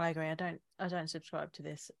 I agree. I don't subscribe to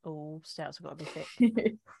this all stouts have got to be thick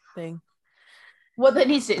thing. What they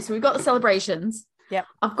need to do, so we've got the celebrations. Yep.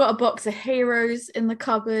 I've got a box of heroes in the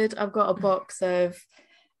cupboard. I've got a box of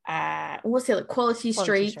quality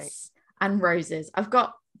streets and roses. I've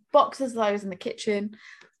got boxes of those in the kitchen.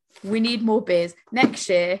 We need more beers. Next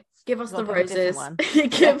year, give us the roses.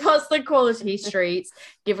 Give us the quality streets.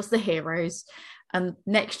 Give us the heroes. And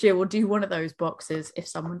next year we'll do one of those boxes if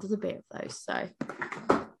someone does a bit of those. So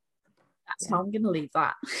that's how I'm going to leave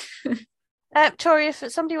that. Tori, if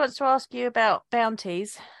somebody wants to ask you about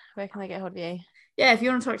bounties, where can they get hold of you? Yeah, if you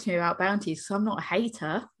want to talk to me about bounties, because I'm not a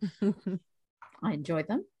hater. I enjoy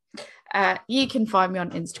them. You can find me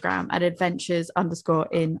on Instagram at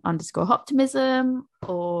adventures_in_optimism,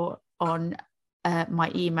 or on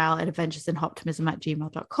my email at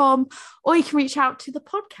adventuresinoptimism@gmail.com, or you can reach out to the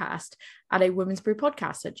podcast at a women's brew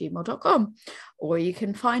podcast@gmail.com, or you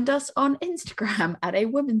can find us on Instagram at a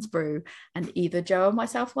women's brew, and either Joe or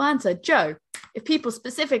myself will answer. Joe, if people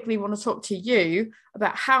specifically want to talk to you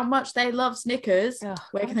about how much they love Snickers,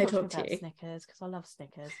 where can they talk to you? Snickers, because I love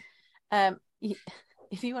Snickers.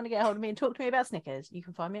 If you want to get a hold of me and talk to me about Snickers, you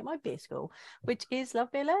can find me at my beer school, which is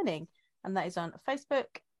Love Beer Learning, and that is on Facebook,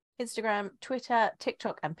 Instagram, Twitter,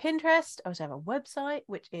 TikTok, and Pinterest. I also have a website,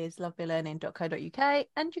 which is lovebeerlearning.co.uk,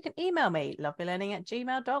 and you can email me,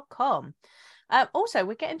 lovebeerlearning@gmail.com. Also,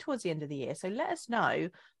 we're getting towards the end of the year, so let us know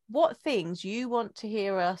what things you want to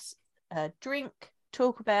hear us drink,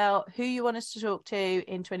 talk about, who you want us to talk to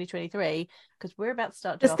in 2023, because we're about to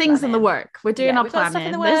start. There's things in the work. We're doing our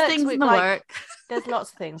planning. There's things in the work. There's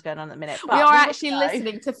lots of things going on at the minute. But we are actually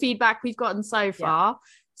listening to feedback we've gotten so far.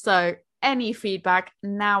 So any feedback,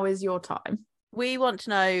 now is your time. We want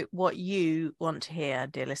to know what you want to hear,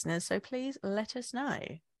 dear listeners, so please let us know.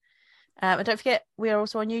 And don't forget, we are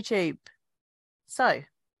also on YouTube. So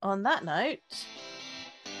on that note,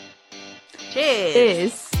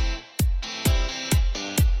 cheers.